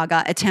Radio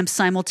Gaga attempts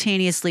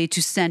simultaneously to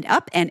send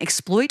up and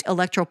exploit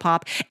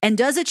electropop and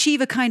does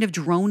achieve a kind of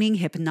droning,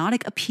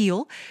 hypnotic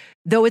appeal,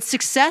 though its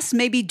success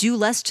may be due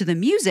less to the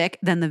music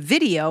than the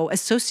video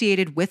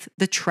associated with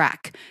the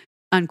track.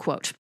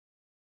 Unquote.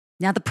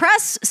 Now, the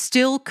press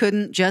still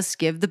couldn't just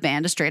give the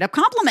band a straight up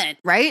compliment,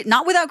 right?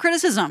 Not without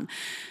criticism.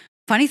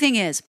 Funny thing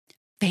is,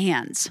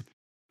 fans,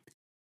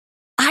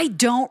 I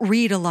don't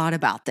read a lot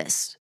about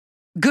this,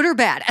 good or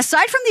bad,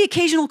 aside from the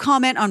occasional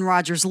comment on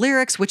Roger's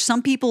lyrics, which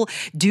some people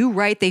do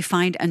write they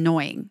find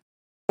annoying.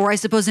 Or I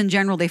suppose in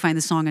general, they find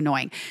the song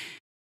annoying.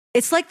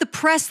 It's like the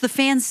press, the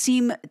fans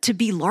seem to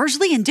be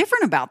largely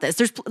indifferent about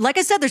this. Like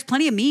I said, there's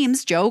plenty of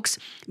memes, jokes,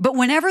 but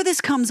whenever this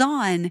comes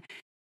on,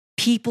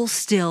 people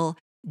still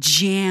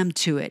jam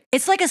to it.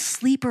 It's like a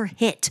sleeper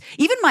hit.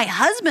 Even my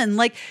husband,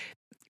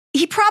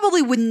 he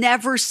probably would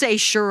never say,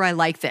 sure, I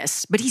like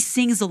this, but he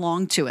sings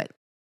along to it.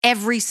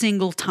 Every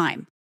single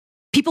time.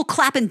 People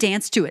clap and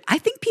dance to it. I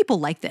think people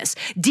like this.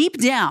 Deep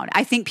down,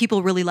 I think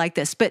people really like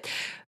this. But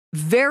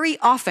very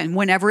often,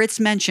 whenever it's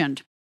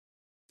mentioned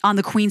on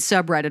the Queen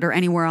subreddit or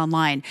anywhere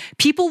online,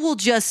 people will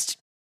just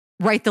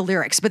write the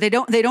lyrics, but they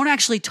don't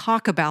actually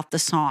talk about the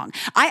song.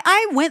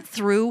 I went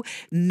through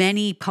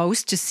many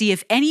posts to see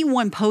if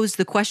anyone posed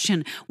the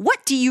question,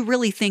 what do you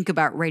really think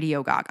about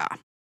Radio Gaga?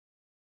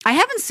 I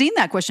haven't seen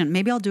that question.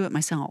 Maybe I'll do it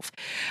myself.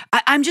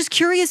 I'm just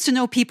curious to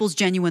know people's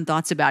genuine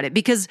thoughts about it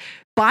because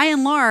by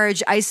and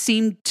large, I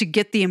seem to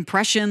get the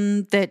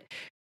impression that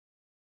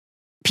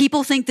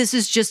people think this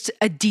is just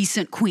a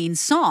decent Queen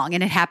song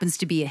and it happens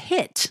to be a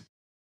hit.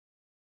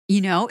 You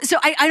know, so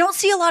I don't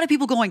see a lot of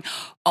people going,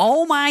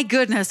 oh my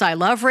goodness, I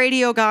love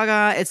Radio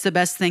Gaga. It's the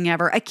best thing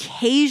ever.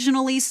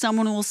 Occasionally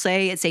someone will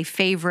say it's a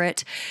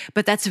favorite,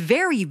 but that's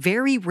very,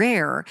 very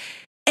rare.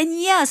 And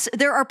yes,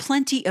 there are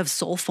plenty of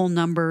soulful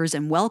numbers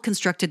and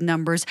well-constructed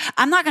numbers.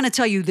 I'm not going to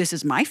tell you this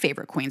is my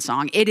favorite Queen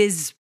song. It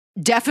is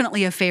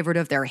definitely a favorite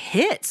of their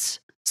hits,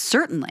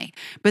 certainly.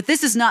 But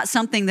this is not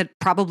something that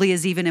probably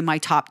is even in my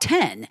top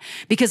 10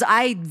 because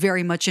I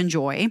very much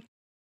enjoy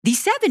the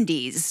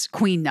 70s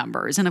Queen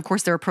numbers and, of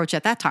course, their approach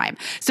at that time.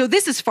 So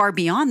this is far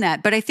beyond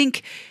that. But I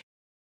think,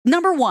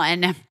 number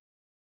one,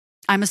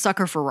 I'm a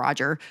sucker for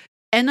Roger.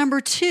 And number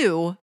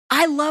two,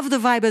 I love the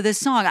vibe of this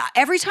song.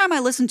 Every time I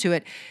listen to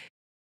it,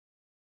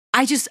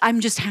 I'm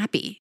just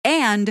happy.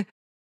 And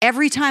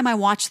every time I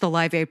watch the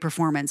Live Aid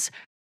performance,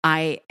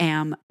 I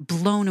am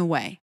blown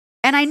away.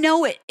 And I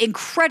know it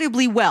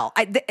incredibly well.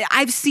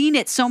 I've seen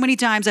it so many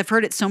times. I've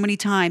heard it so many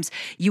times.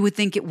 You would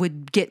think it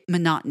would get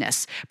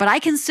monotonous. But I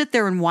can sit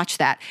there and watch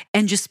that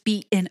and just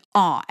be in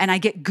awe. And I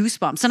get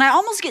goosebumps. And I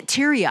almost get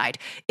teary-eyed.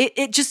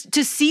 It just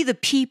to see the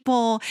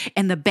people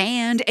and the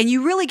band. And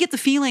you really get the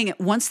feeling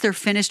once they're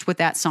finished with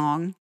that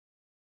song.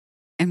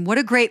 And what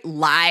a great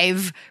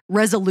live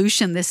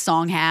resolution this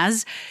song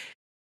has.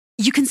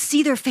 You can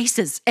see their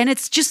faces. And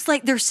it's just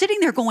like they're sitting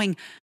there going,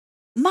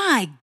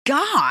 my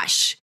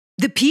gosh,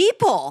 the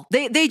people,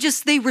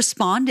 they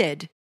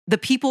responded. The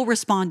people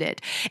responded.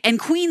 And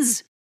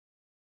Queen's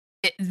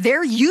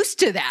they're used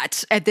to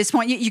that at this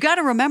point. You got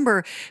to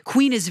remember,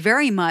 Queen is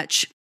very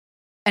much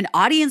an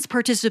audience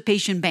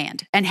participation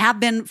band and have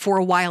been for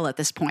a while at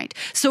this point.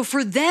 So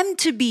for them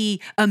to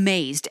be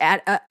amazed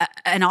at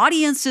an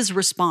audience's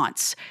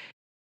response,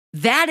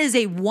 that is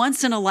a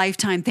once in a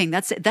lifetime thing.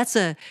 That's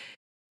an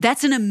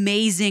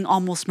amazing,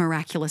 almost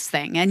miraculous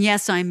thing. And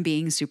yes, I'm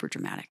being super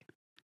dramatic,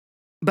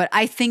 but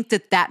I think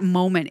that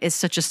moment is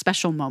such a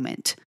special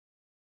moment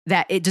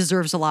that it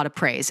deserves a lot of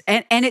praise.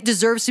 And it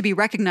deserves to be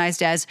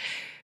recognized as,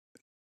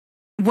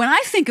 when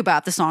I think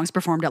about the songs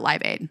performed at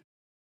Live Aid,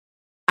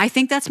 I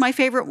think that's my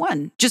favorite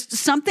one. Just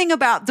something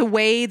about the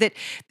way that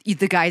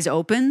the guys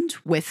opened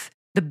with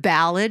the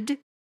ballad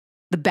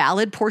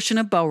portion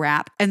of Bo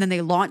Rap, and then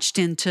they launched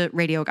into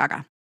Radio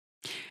Gaga.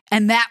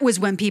 And that was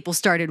when people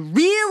started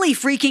really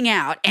freaking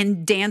out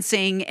and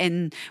dancing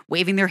and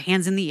waving their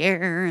hands in the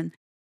air. And,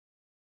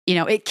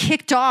 it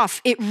kicked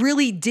off. It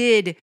really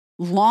did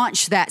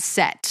launch that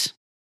set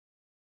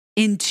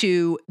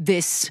into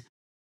this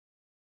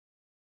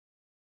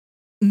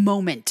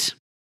moment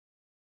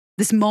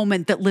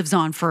that lives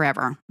on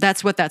forever.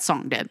 That's what that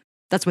song did.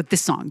 That's what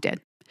this song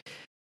did.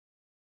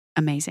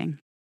 Amazing.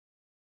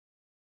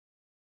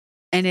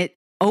 And it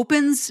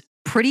opens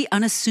pretty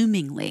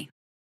unassumingly.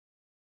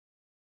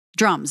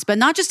 Drums, but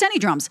not just any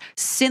drums,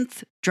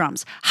 synth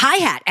drums,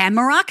 hi-hat and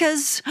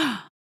maracas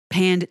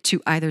panned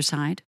to either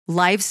side.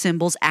 Live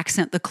cymbals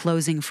accent the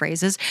closing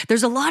phrases.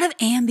 There's a lot of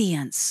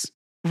ambience,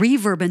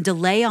 reverb, and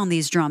delay on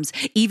these drums,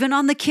 even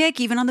on the kick,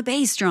 even on the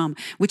bass drum,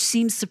 which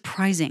seems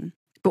surprising.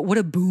 But what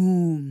a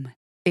boom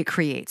it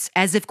creates,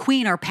 as if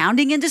Queen are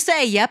pounding in to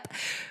say, yep,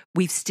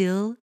 we've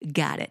still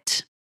got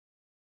it.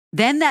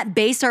 Then that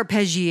bass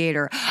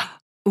arpeggiator,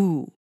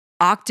 ooh,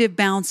 octave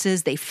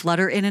bounces, they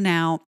flutter in and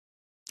out.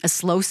 A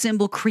slow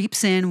cymbal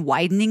creeps in,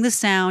 widening the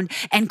sound,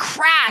 and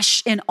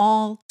crash in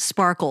all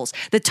sparkles.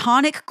 The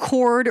tonic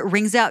chord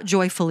rings out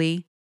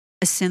joyfully.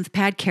 A synth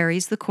pad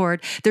carries the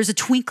chord. There's a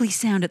twinkly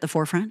sound at the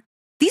forefront.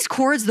 These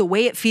chords, the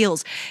way it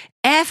feels,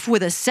 F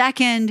with a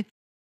second,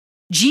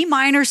 G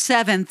minor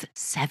seventh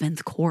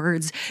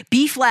chords,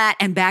 B flat,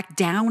 and back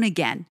down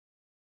again.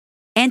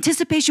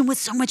 Anticipation with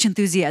so much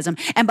enthusiasm.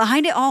 And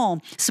behind it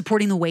all,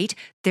 supporting the weight,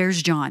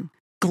 there's John,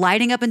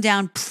 gliding up and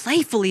down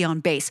playfully on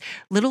bass.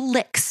 Little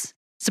licks,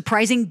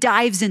 surprising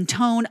dives in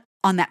tone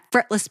on that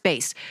fretless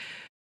bass.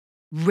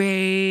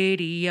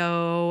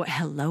 Radio,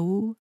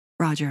 hello,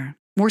 Roger.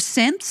 More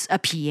synths, a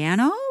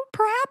piano,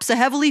 perhaps? A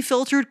heavily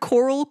filtered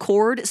choral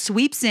chord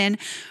sweeps in,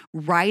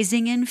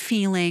 rising in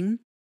feeling.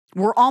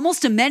 We're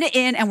almost a minute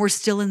in and we're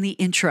still in the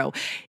intro.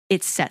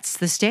 It sets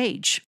the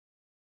stage.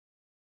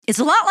 It's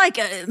a lot like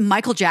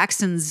Michael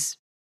Jackson's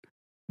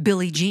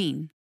Billie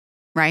Jean,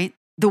 right?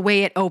 The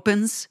way it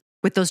opens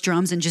with those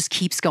drums and just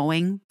keeps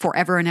going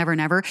forever and ever and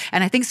ever.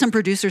 And I think some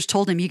producers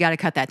told him, you got to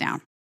cut that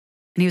down.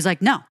 And he was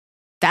like, no,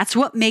 that's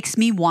what makes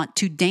me want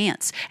to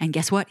dance. And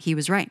guess what? He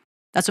was right.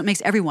 That's what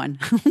makes everyone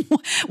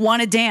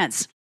want to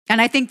dance. And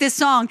I think this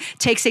song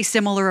takes a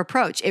similar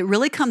approach. It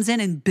really comes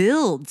in and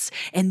builds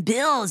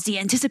the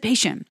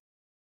anticipation.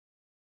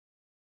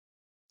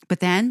 But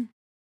then,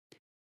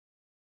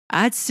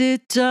 I'd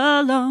sit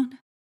alone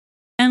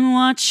and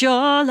watch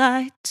your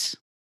light.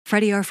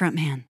 Freddie, our front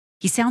man,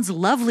 he sounds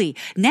lovely,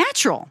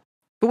 natural,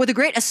 but with a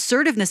great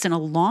assertiveness and a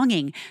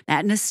longing,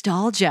 that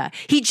nostalgia.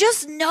 He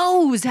just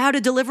knows how to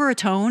deliver a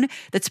tone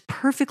that's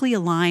perfectly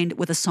aligned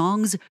with a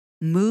song's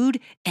mood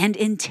and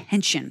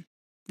intention.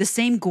 The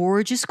same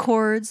gorgeous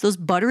chords, those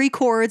buttery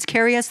chords,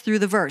 carry us through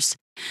the verse.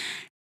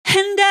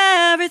 And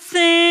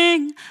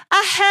everything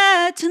I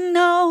had to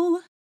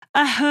know,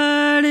 I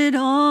heard it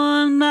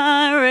on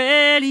my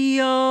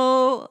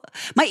radio.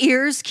 My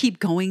ears keep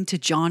going to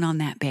John on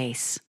that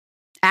bass,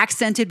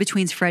 accented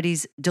between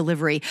Freddie's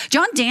delivery.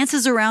 John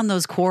dances around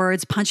those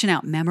chords, punching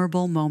out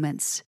memorable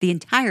moments, the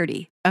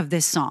entirety of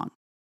this song.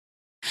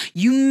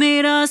 You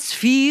made us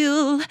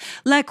feel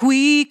like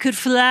we could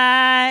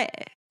fly.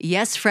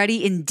 Yes,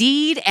 Freddie,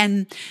 indeed.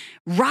 And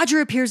Roger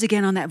appears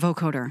again on that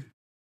vocoder.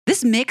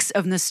 This mix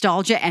of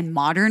nostalgia and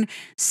modern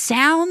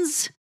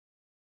sounds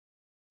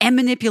and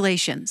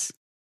manipulations.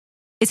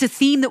 It's a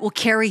theme that will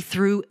carry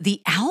through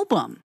the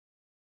album.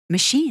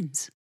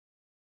 Machines.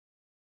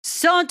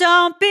 So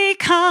don't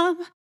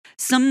become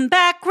some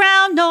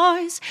background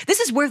noise. This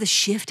is where the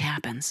shift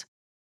happens.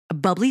 A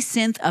bubbly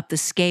synth up the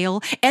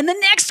scale and the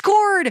next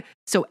chord.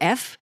 So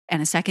F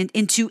and a second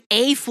into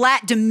A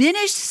flat,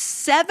 diminished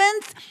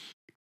seventh,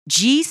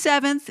 G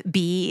seventh,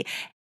 B,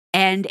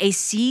 and a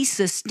C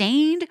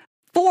sustained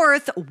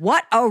fourth.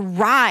 What a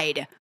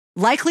ride.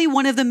 Likely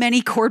one of the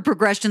many chord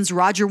progressions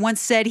Roger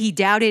once said he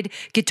doubted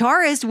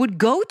guitarists would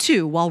go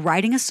to while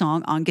writing a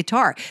song on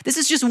guitar. This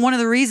is just one of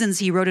the reasons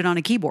he wrote it on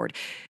a keyboard.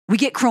 We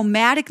get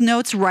chromatic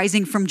notes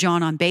rising from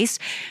John on bass.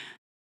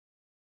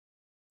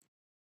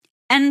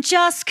 And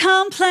just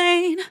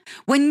complain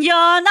when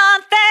you're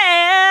not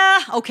there.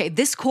 Okay,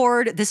 this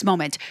chord, this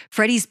moment,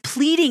 Freddie's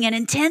pleading and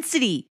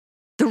intensity.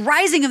 The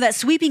rising of that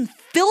sweeping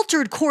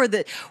filtered chord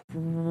that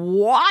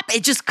whop,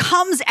 it just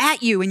comes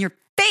at you in your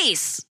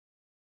face.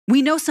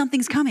 We know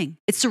something's coming.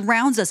 It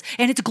surrounds us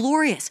and it's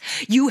glorious.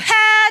 You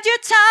had your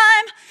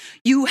time.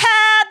 You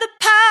had the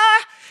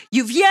power.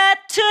 You've yet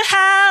to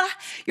have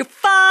your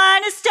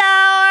finest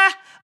hour.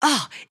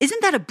 Oh,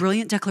 isn't that a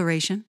brilliant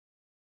declaration?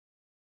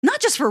 Not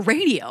just for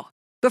radio,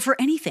 but for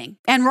anything.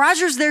 And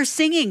Roger's there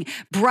singing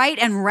bright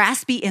and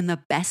raspy in the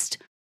best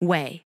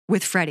way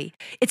with Freddie.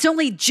 It's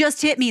only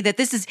just hit me that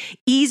this is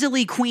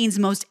easily Queen's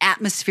most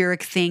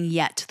atmospheric thing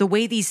yet. The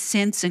way these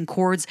synths and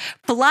chords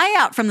fly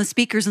out from the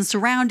speakers and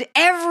surround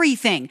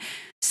everything,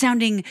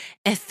 sounding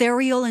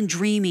ethereal and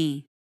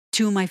dreamy.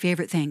 Two of my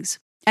favorite things.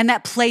 And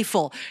that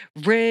playful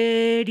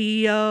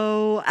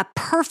radio, a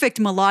perfect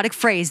melodic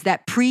phrase,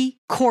 that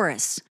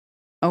pre-chorus.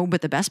 Oh,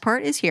 but the best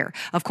part is here,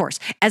 of course,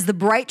 as the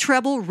bright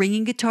treble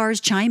ringing guitars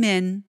chime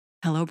in.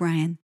 Hello,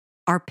 Brian.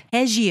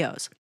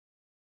 Arpeggios.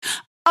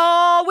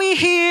 All we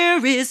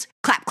hear is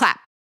clap,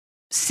 clap.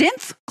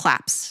 Synth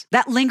claps.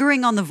 That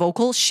lingering on the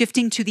vocal,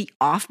 shifting to the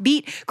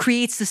offbeat,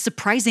 creates the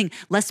surprising,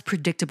 less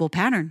predictable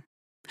pattern.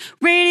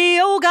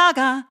 Radio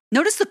Gaga.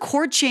 Notice the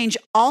chord change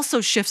also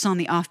shifts on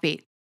the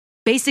offbeat.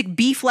 Basic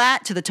B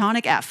flat to the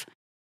tonic F.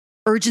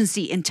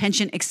 Urgency,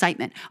 intention,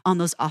 excitement on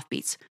those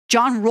offbeats.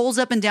 John rolls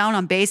up and down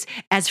on bass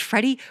as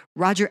Freddie,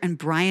 Roger, and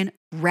Brian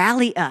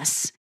rally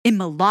us in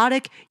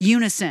melodic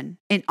unison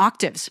in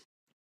octaves.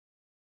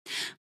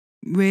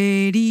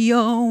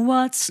 Radio,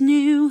 what's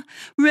new?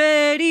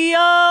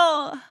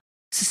 Radio.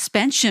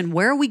 Suspension,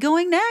 where are we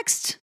going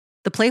next?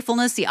 The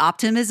playfulness, the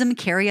optimism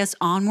carry us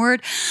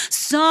onward.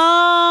 Someone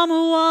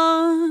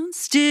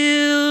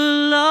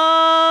still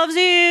loves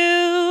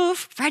you.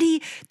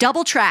 Freddie,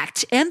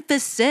 double-tracked,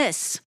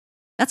 emphasis.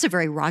 That's a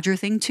very Roger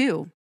thing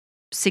too.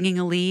 Singing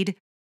a lead,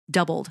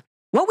 doubled.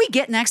 What we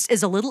get next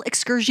is a little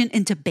excursion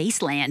into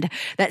bassland.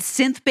 That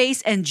synth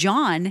bass and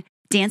John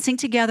dancing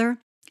together.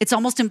 It's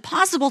almost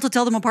impossible to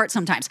tell them apart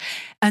sometimes.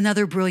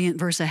 Another brilliant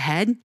verse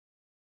ahead.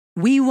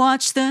 We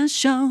watch the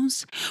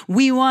shows,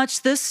 we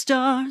watch the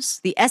stars.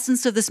 The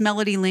essence of this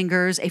melody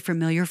lingers, a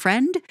familiar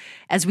friend,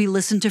 as we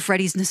listen to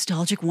Freddie's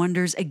nostalgic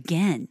wonders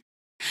again.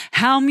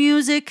 How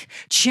music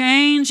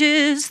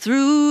changes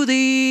through the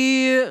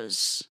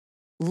years.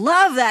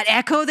 Love that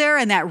echo there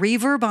and that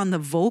reverb on the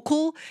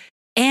vocal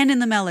and in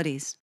the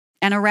melodies.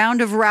 And a round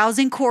of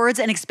rousing chords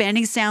and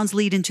expanding sounds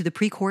lead into the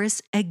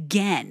pre-chorus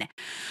again.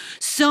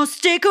 So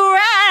stick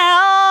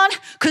around,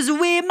 'cause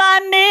we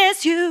might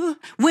miss you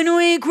when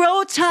we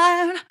grow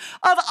tired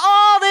of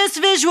all this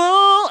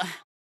visual.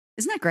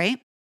 Isn't that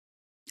great?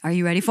 Are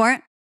you ready for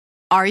it?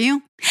 Are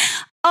you?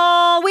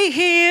 All we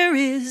hear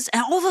is,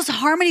 and all those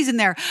harmonies in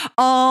there.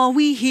 All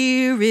we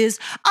hear is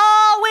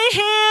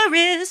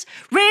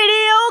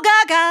Radio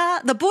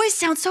Gaga. The boys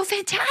sound so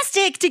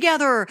fantastic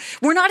together.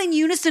 We're not in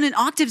unison in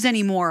octaves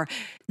anymore.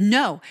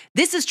 No,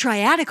 this is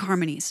triadic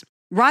harmonies.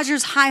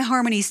 Roger's high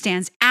harmony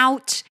stands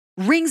out,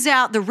 rings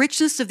out. The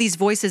richness of these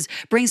voices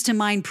brings to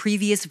mind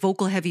previous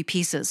vocal heavy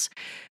pieces.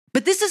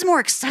 But this is more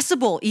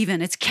accessible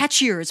even. It's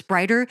catchier, it's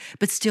brighter,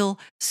 but still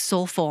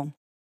soulful.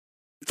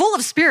 Full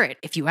of spirit,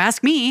 if you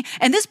ask me.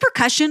 And this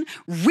percussion,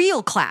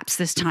 real claps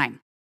this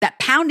time. That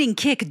pounding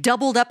kick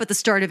doubled up at the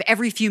start of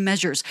every few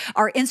measures.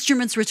 Our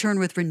instruments return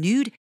with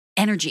renewed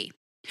energy.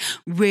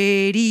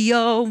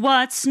 Radio,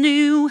 what's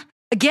new?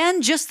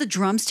 Again, just the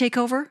drums take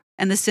over,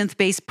 and the synth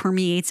bass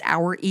permeates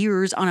our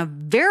ears on a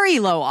very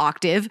low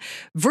octave.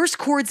 Verse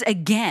chords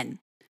again.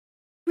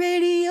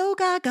 Radio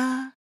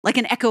Gaga. Like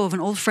an echo of an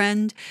old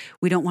friend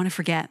we don't want to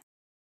forget.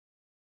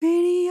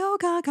 Radio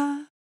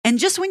Gaga. And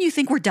just when you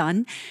think we're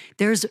done,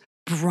 there's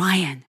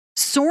Brian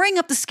soaring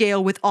up the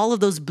scale with all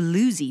of those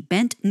bluesy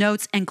bent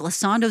notes and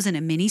glissandos in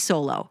a mini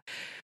solo.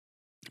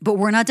 But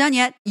we're not done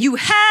yet. You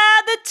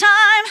had the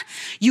time.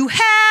 You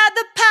had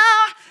the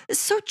power. It's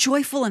so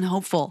joyful and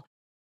hopeful.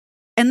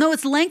 And though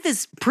its length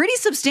is pretty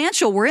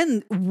substantial, we're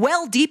in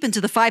well deep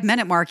into the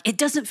 5-minute mark, it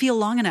doesn't feel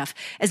long enough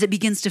as it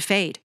begins to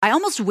fade. I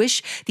almost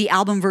wish the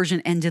album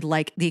version ended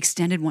like the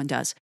extended one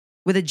does,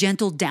 with a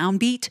gentle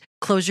downbeat,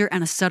 closure,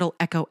 and a subtle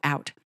echo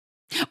out.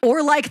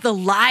 Or like the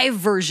live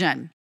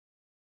version,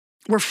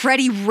 where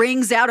Freddie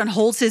rings out and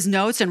holds his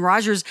notes and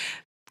Roger's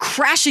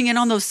crashing in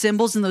on those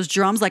cymbals and those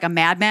drums like a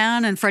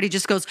madman, and Freddie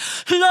just goes,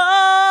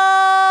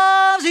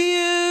 loves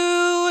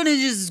you, and it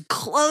just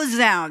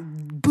closes out,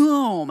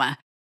 boom.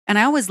 And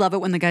I always love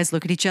it when the guys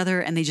look at each other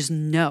and they just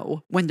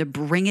know when to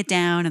bring it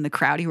down and the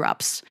crowd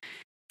erupts.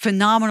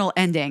 Phenomenal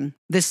ending,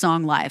 this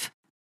song live.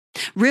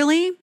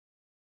 Really,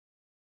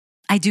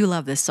 I do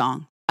love this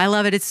song. I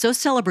love it. It's so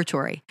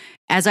celebratory.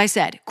 As I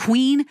said,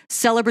 Queen,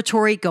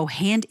 celebratory go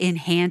hand in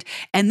hand.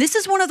 And this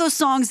is one of those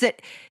songs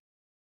that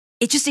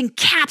it just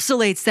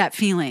encapsulates that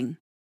feeling.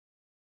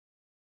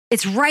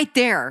 It's right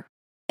there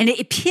and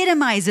it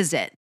epitomizes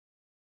it.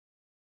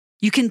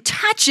 You can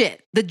touch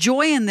it, the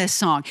joy in this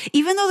song.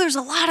 Even though there's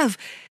a lot of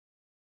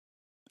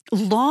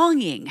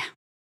longing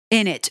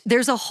in it,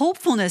 there's a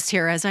hopefulness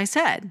here, as I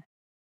said.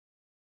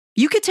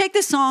 You could take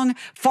this song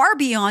far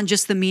beyond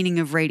just the meaning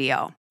of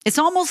radio. It's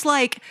almost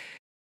like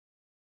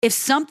if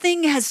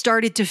something has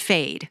started to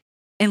fade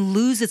and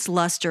lose its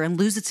luster and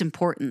lose its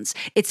importance,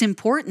 it's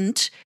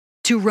important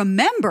to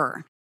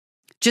remember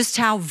just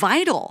how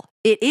vital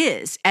it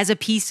is as a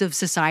piece of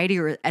society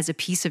or as a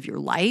piece of your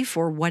life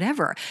or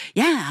whatever.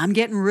 Yeah, I'm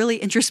getting really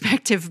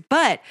introspective,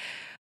 but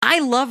I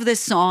love this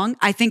song.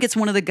 I think it's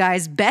one of the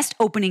guy's best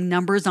opening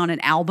numbers on an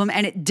album,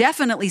 and it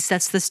definitely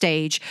sets the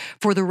stage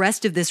for the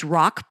rest of this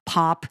rock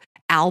pop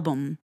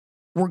album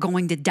we're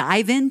going to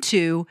dive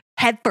into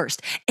head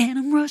first. And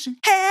I'm rushing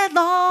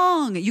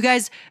headlong. You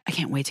guys, I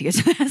can't wait to get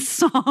to that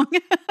song.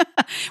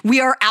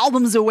 We are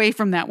albums away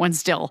from that one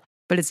still,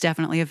 but it's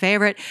definitely a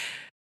favorite.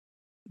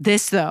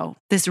 This though,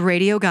 this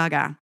Radio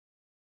Gaga,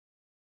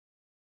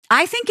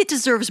 I think it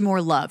deserves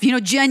more love,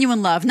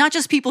 genuine love, not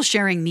just people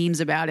sharing memes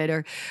about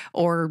it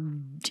or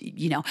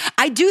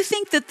I do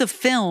think that the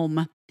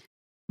film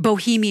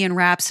Bohemian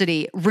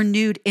Rhapsody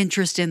renewed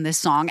interest in this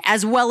song,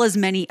 as well as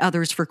many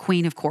others for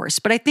Queen, of course.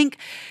 But I think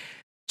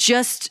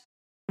just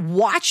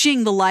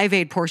watching the Live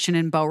Aid portion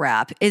in Bo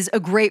Rap is a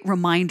great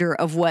reminder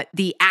of what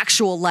the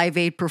actual Live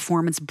Aid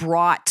performance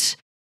brought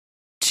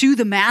to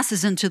the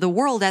masses and to the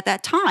world at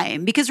that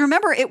time. Because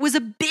remember, it was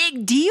a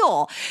big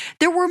deal.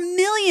 There were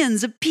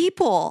millions of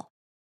people,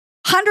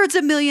 hundreds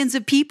of millions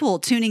of people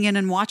tuning in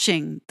and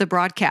watching the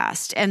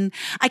broadcast. And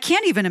I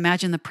can't even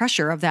imagine the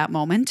pressure of that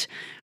moment.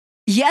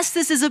 Yes,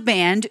 this is a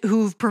band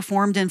who've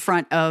performed in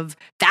front of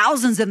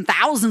thousands and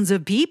thousands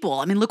of people.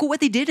 I mean, look at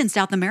what they did in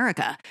South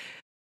America.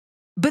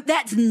 But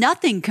that's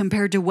nothing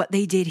compared to what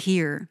they did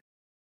here.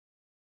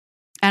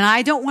 And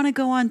I don't want to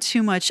go on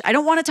too much. I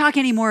don't want to talk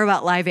anymore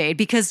about Live Aid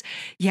because,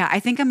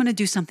 I think I'm going to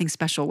do something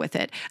special with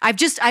it. I've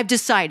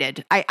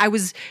decided. I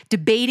was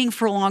debating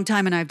for a long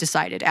time, and I've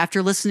decided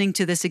after listening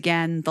to this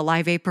again, the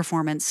Live Aid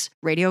performance,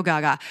 Radio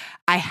Gaga,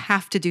 I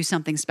have to do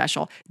something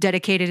special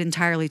dedicated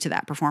entirely to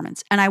that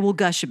performance, and I will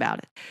gush about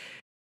it.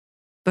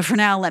 But for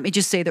now, let me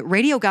just say that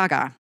Radio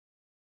Gaga,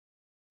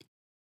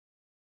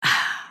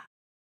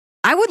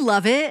 I would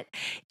love it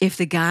if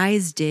the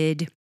guys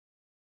did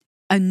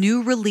a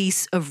new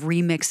release of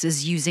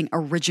remixes using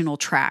original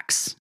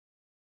tracks.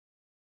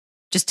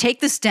 Just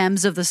take the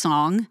stems of the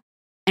song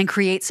and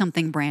create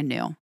something brand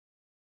new.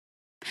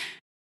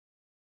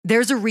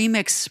 There's a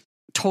remix,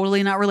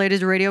 totally not related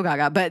to Radio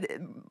Gaga, but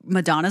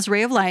Madonna's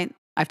Ray of Light.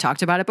 I've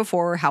talked about it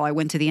before, how I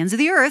went to the ends of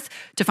the earth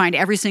to find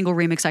every single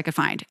remix I could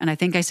find, and I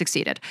think I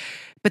succeeded.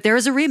 But there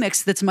is a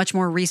remix that's much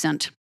more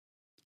recent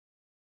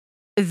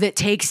that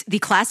takes the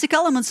classic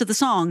elements of the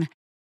song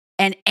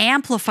and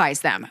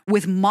amplifies them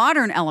with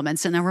modern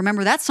elements. And now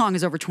remember, that song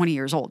is over 20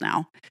 years old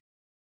now,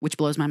 which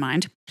blows my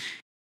mind.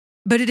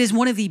 But it is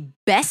one of the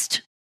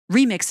best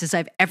remixes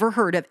I've ever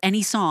heard of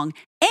any song.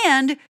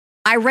 And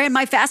I ran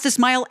my fastest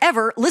mile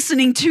ever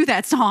listening to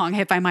that song,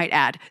 if I might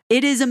add.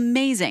 It is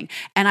amazing.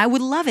 And I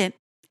would love it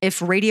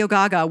if Radio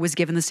Gaga was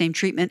given the same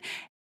treatment.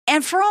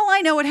 And for all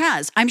I know, it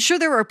has. I'm sure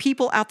there are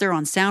people out there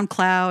on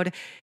SoundCloud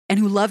and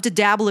who love to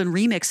dabble in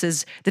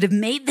remixes that have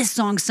made this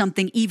song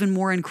something even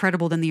more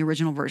incredible than the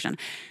original version.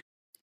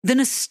 The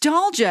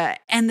nostalgia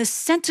and the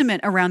sentiment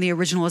around the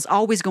original is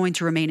always going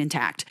to remain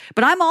intact.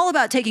 But I'm all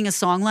about taking a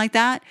song like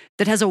that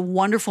has a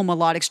wonderful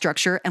melodic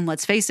structure. And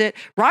let's face it,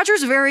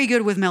 Roger's very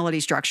good with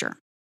melody structure.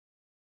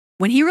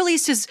 When he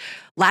released his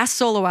last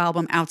solo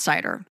album,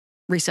 Outsider,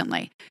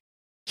 recently,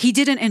 he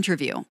did an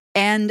interview.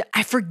 And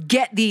I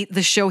forget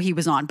the show he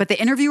was on, but the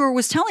interviewer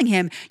was telling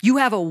him, you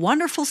have a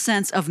wonderful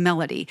sense of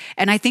melody.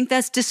 And I think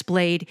that's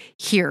displayed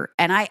here.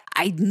 And I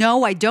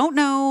don't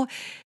know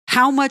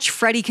how much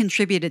Freddie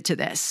contributed to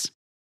this.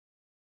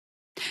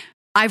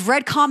 I've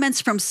read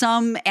comments from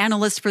some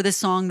analysts for this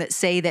song that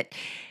say that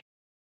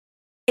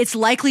it's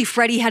likely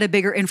Freddie had a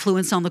bigger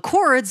influence on the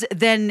chords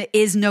than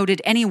is noted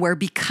anywhere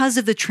because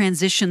of the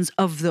transitions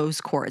of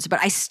those chords. But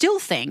I still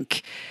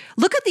think,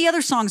 look at the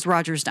other songs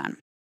Roger's done.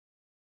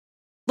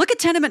 Look at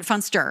Tenement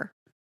Fun Stir.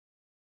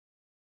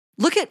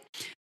 Look at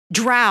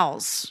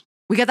Drowse.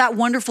 We got that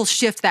wonderful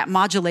shift, that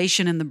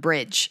modulation in the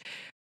bridge.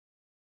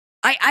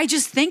 I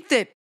just think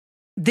that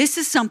this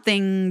is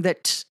something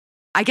that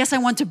I guess I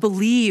want to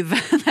believe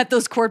that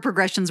those chord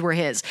progressions were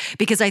his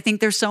because I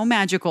think they're so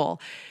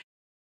magical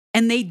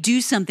and they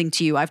do something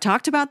to you. I've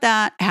talked about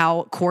that,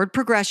 how chord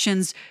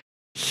progressions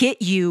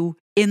hit you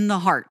in the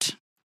heart.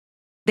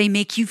 They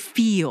make you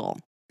feel.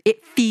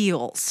 It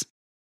feels.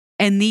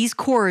 And these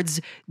chords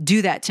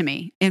do that to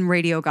me in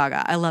Radio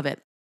Gaga. I love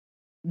it.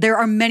 There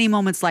are many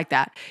moments like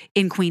that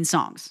in Queen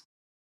songs.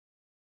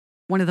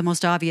 One of the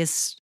most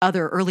obvious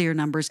other earlier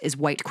numbers is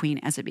White Queen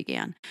as it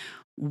began.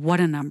 What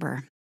a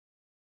number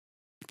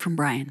from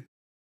Brian.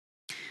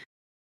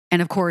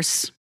 And of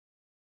course,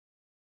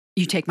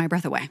 You Take My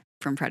Breath Away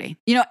from Freddie.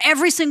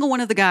 Every single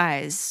one of the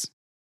guys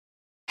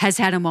has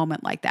had a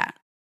moment like that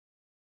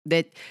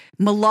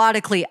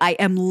melodically I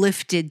am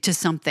lifted to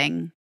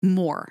something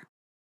more.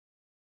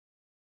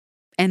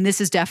 And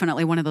this is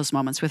definitely one of those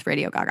moments with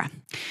Radio Gaga.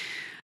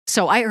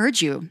 So I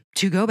urge you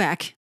to go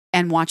back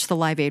and watch the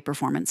Live Aid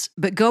performance,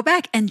 but go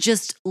back and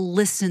just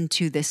listen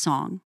to this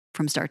song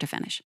from start to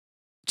finish.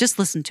 Just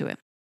listen to it.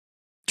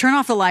 Turn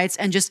off the lights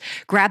and just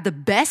grab the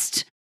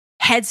best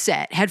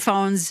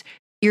headphones,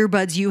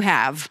 earbuds you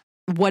have,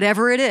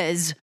 whatever it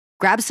is.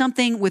 Grab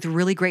something with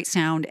really great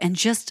sound and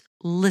just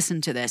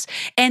listen to this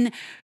and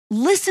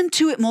listen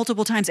to it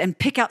multiple times and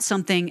pick out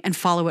something and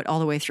follow it all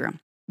the way through.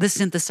 The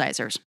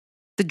synthesizers,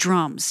 the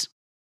drums,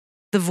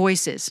 the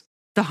voices,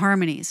 the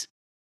harmonies.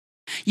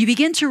 You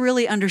begin to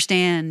really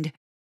understand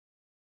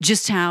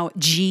just how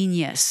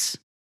genius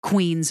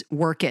Queen's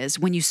work is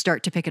when you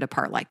start to pick it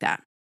apart like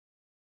that.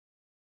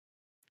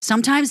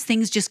 Sometimes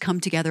things just come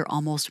together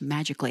almost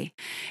magically.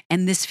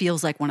 And this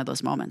feels like one of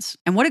those moments.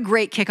 And what a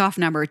great kickoff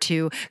number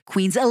to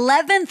Queen's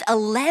 11th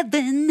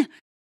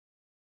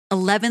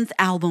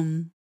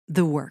album,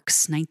 The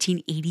Works,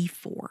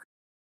 1984.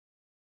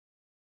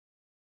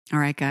 All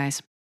right,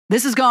 guys.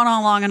 This has gone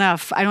on long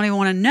enough. I don't even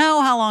want to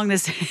know how long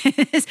this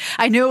is.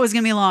 I knew it was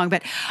going to be long,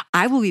 but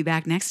I will be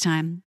back next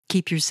time.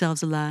 Keep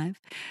yourselves alive.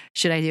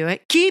 Should I do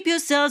it? Keep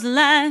yourselves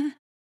alive.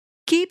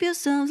 Keep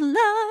yourselves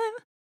alive.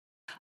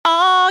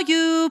 All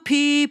you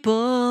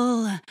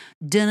people.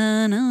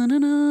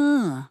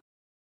 Da-na-na-na-na.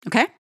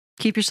 Okay?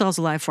 Keep yourselves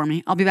alive for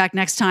me. I'll be back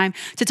next time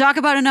to talk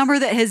about a number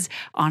that has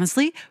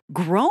honestly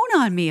grown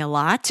on me a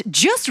lot,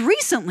 just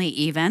recently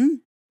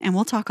even. And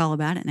we'll talk all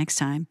about it next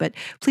time. But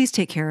please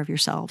take care of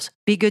yourselves.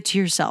 Be good to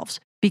yourselves.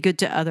 Be good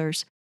to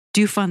others.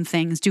 Do fun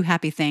things. Do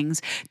happy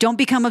things. Don't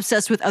become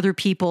obsessed with other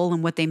people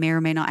and what they may or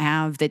may not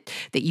have that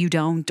you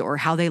don't, or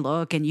how they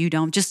look and you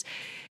don't. Just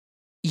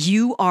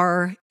you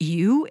are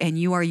you, and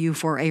you are you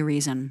for a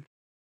reason.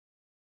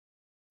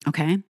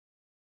 Okay?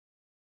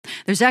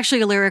 There's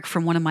actually a lyric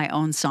from one of my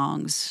own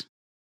songs.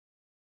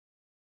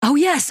 Oh,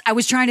 yes. I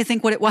was trying to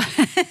think what it was.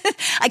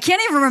 I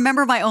can't even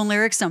remember my own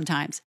lyrics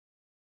sometimes.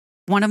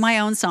 One of my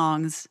own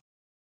songs.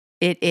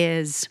 It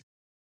is,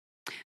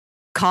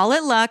 call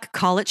it luck,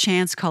 call it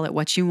chance, call it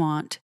what you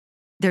want.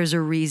 There's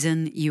a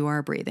reason you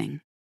are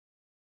breathing.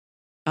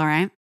 All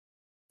right?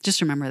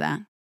 Just remember that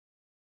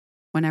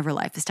whenever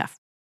life is tough.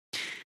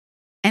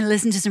 And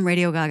listen to some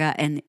Radio Gaga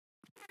and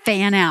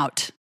fan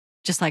out,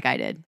 just like I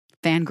did.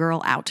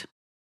 Fangirl out.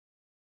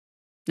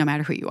 No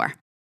matter who you are.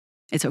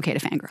 It's okay to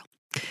fangirl.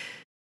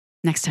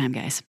 Next time,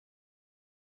 guys.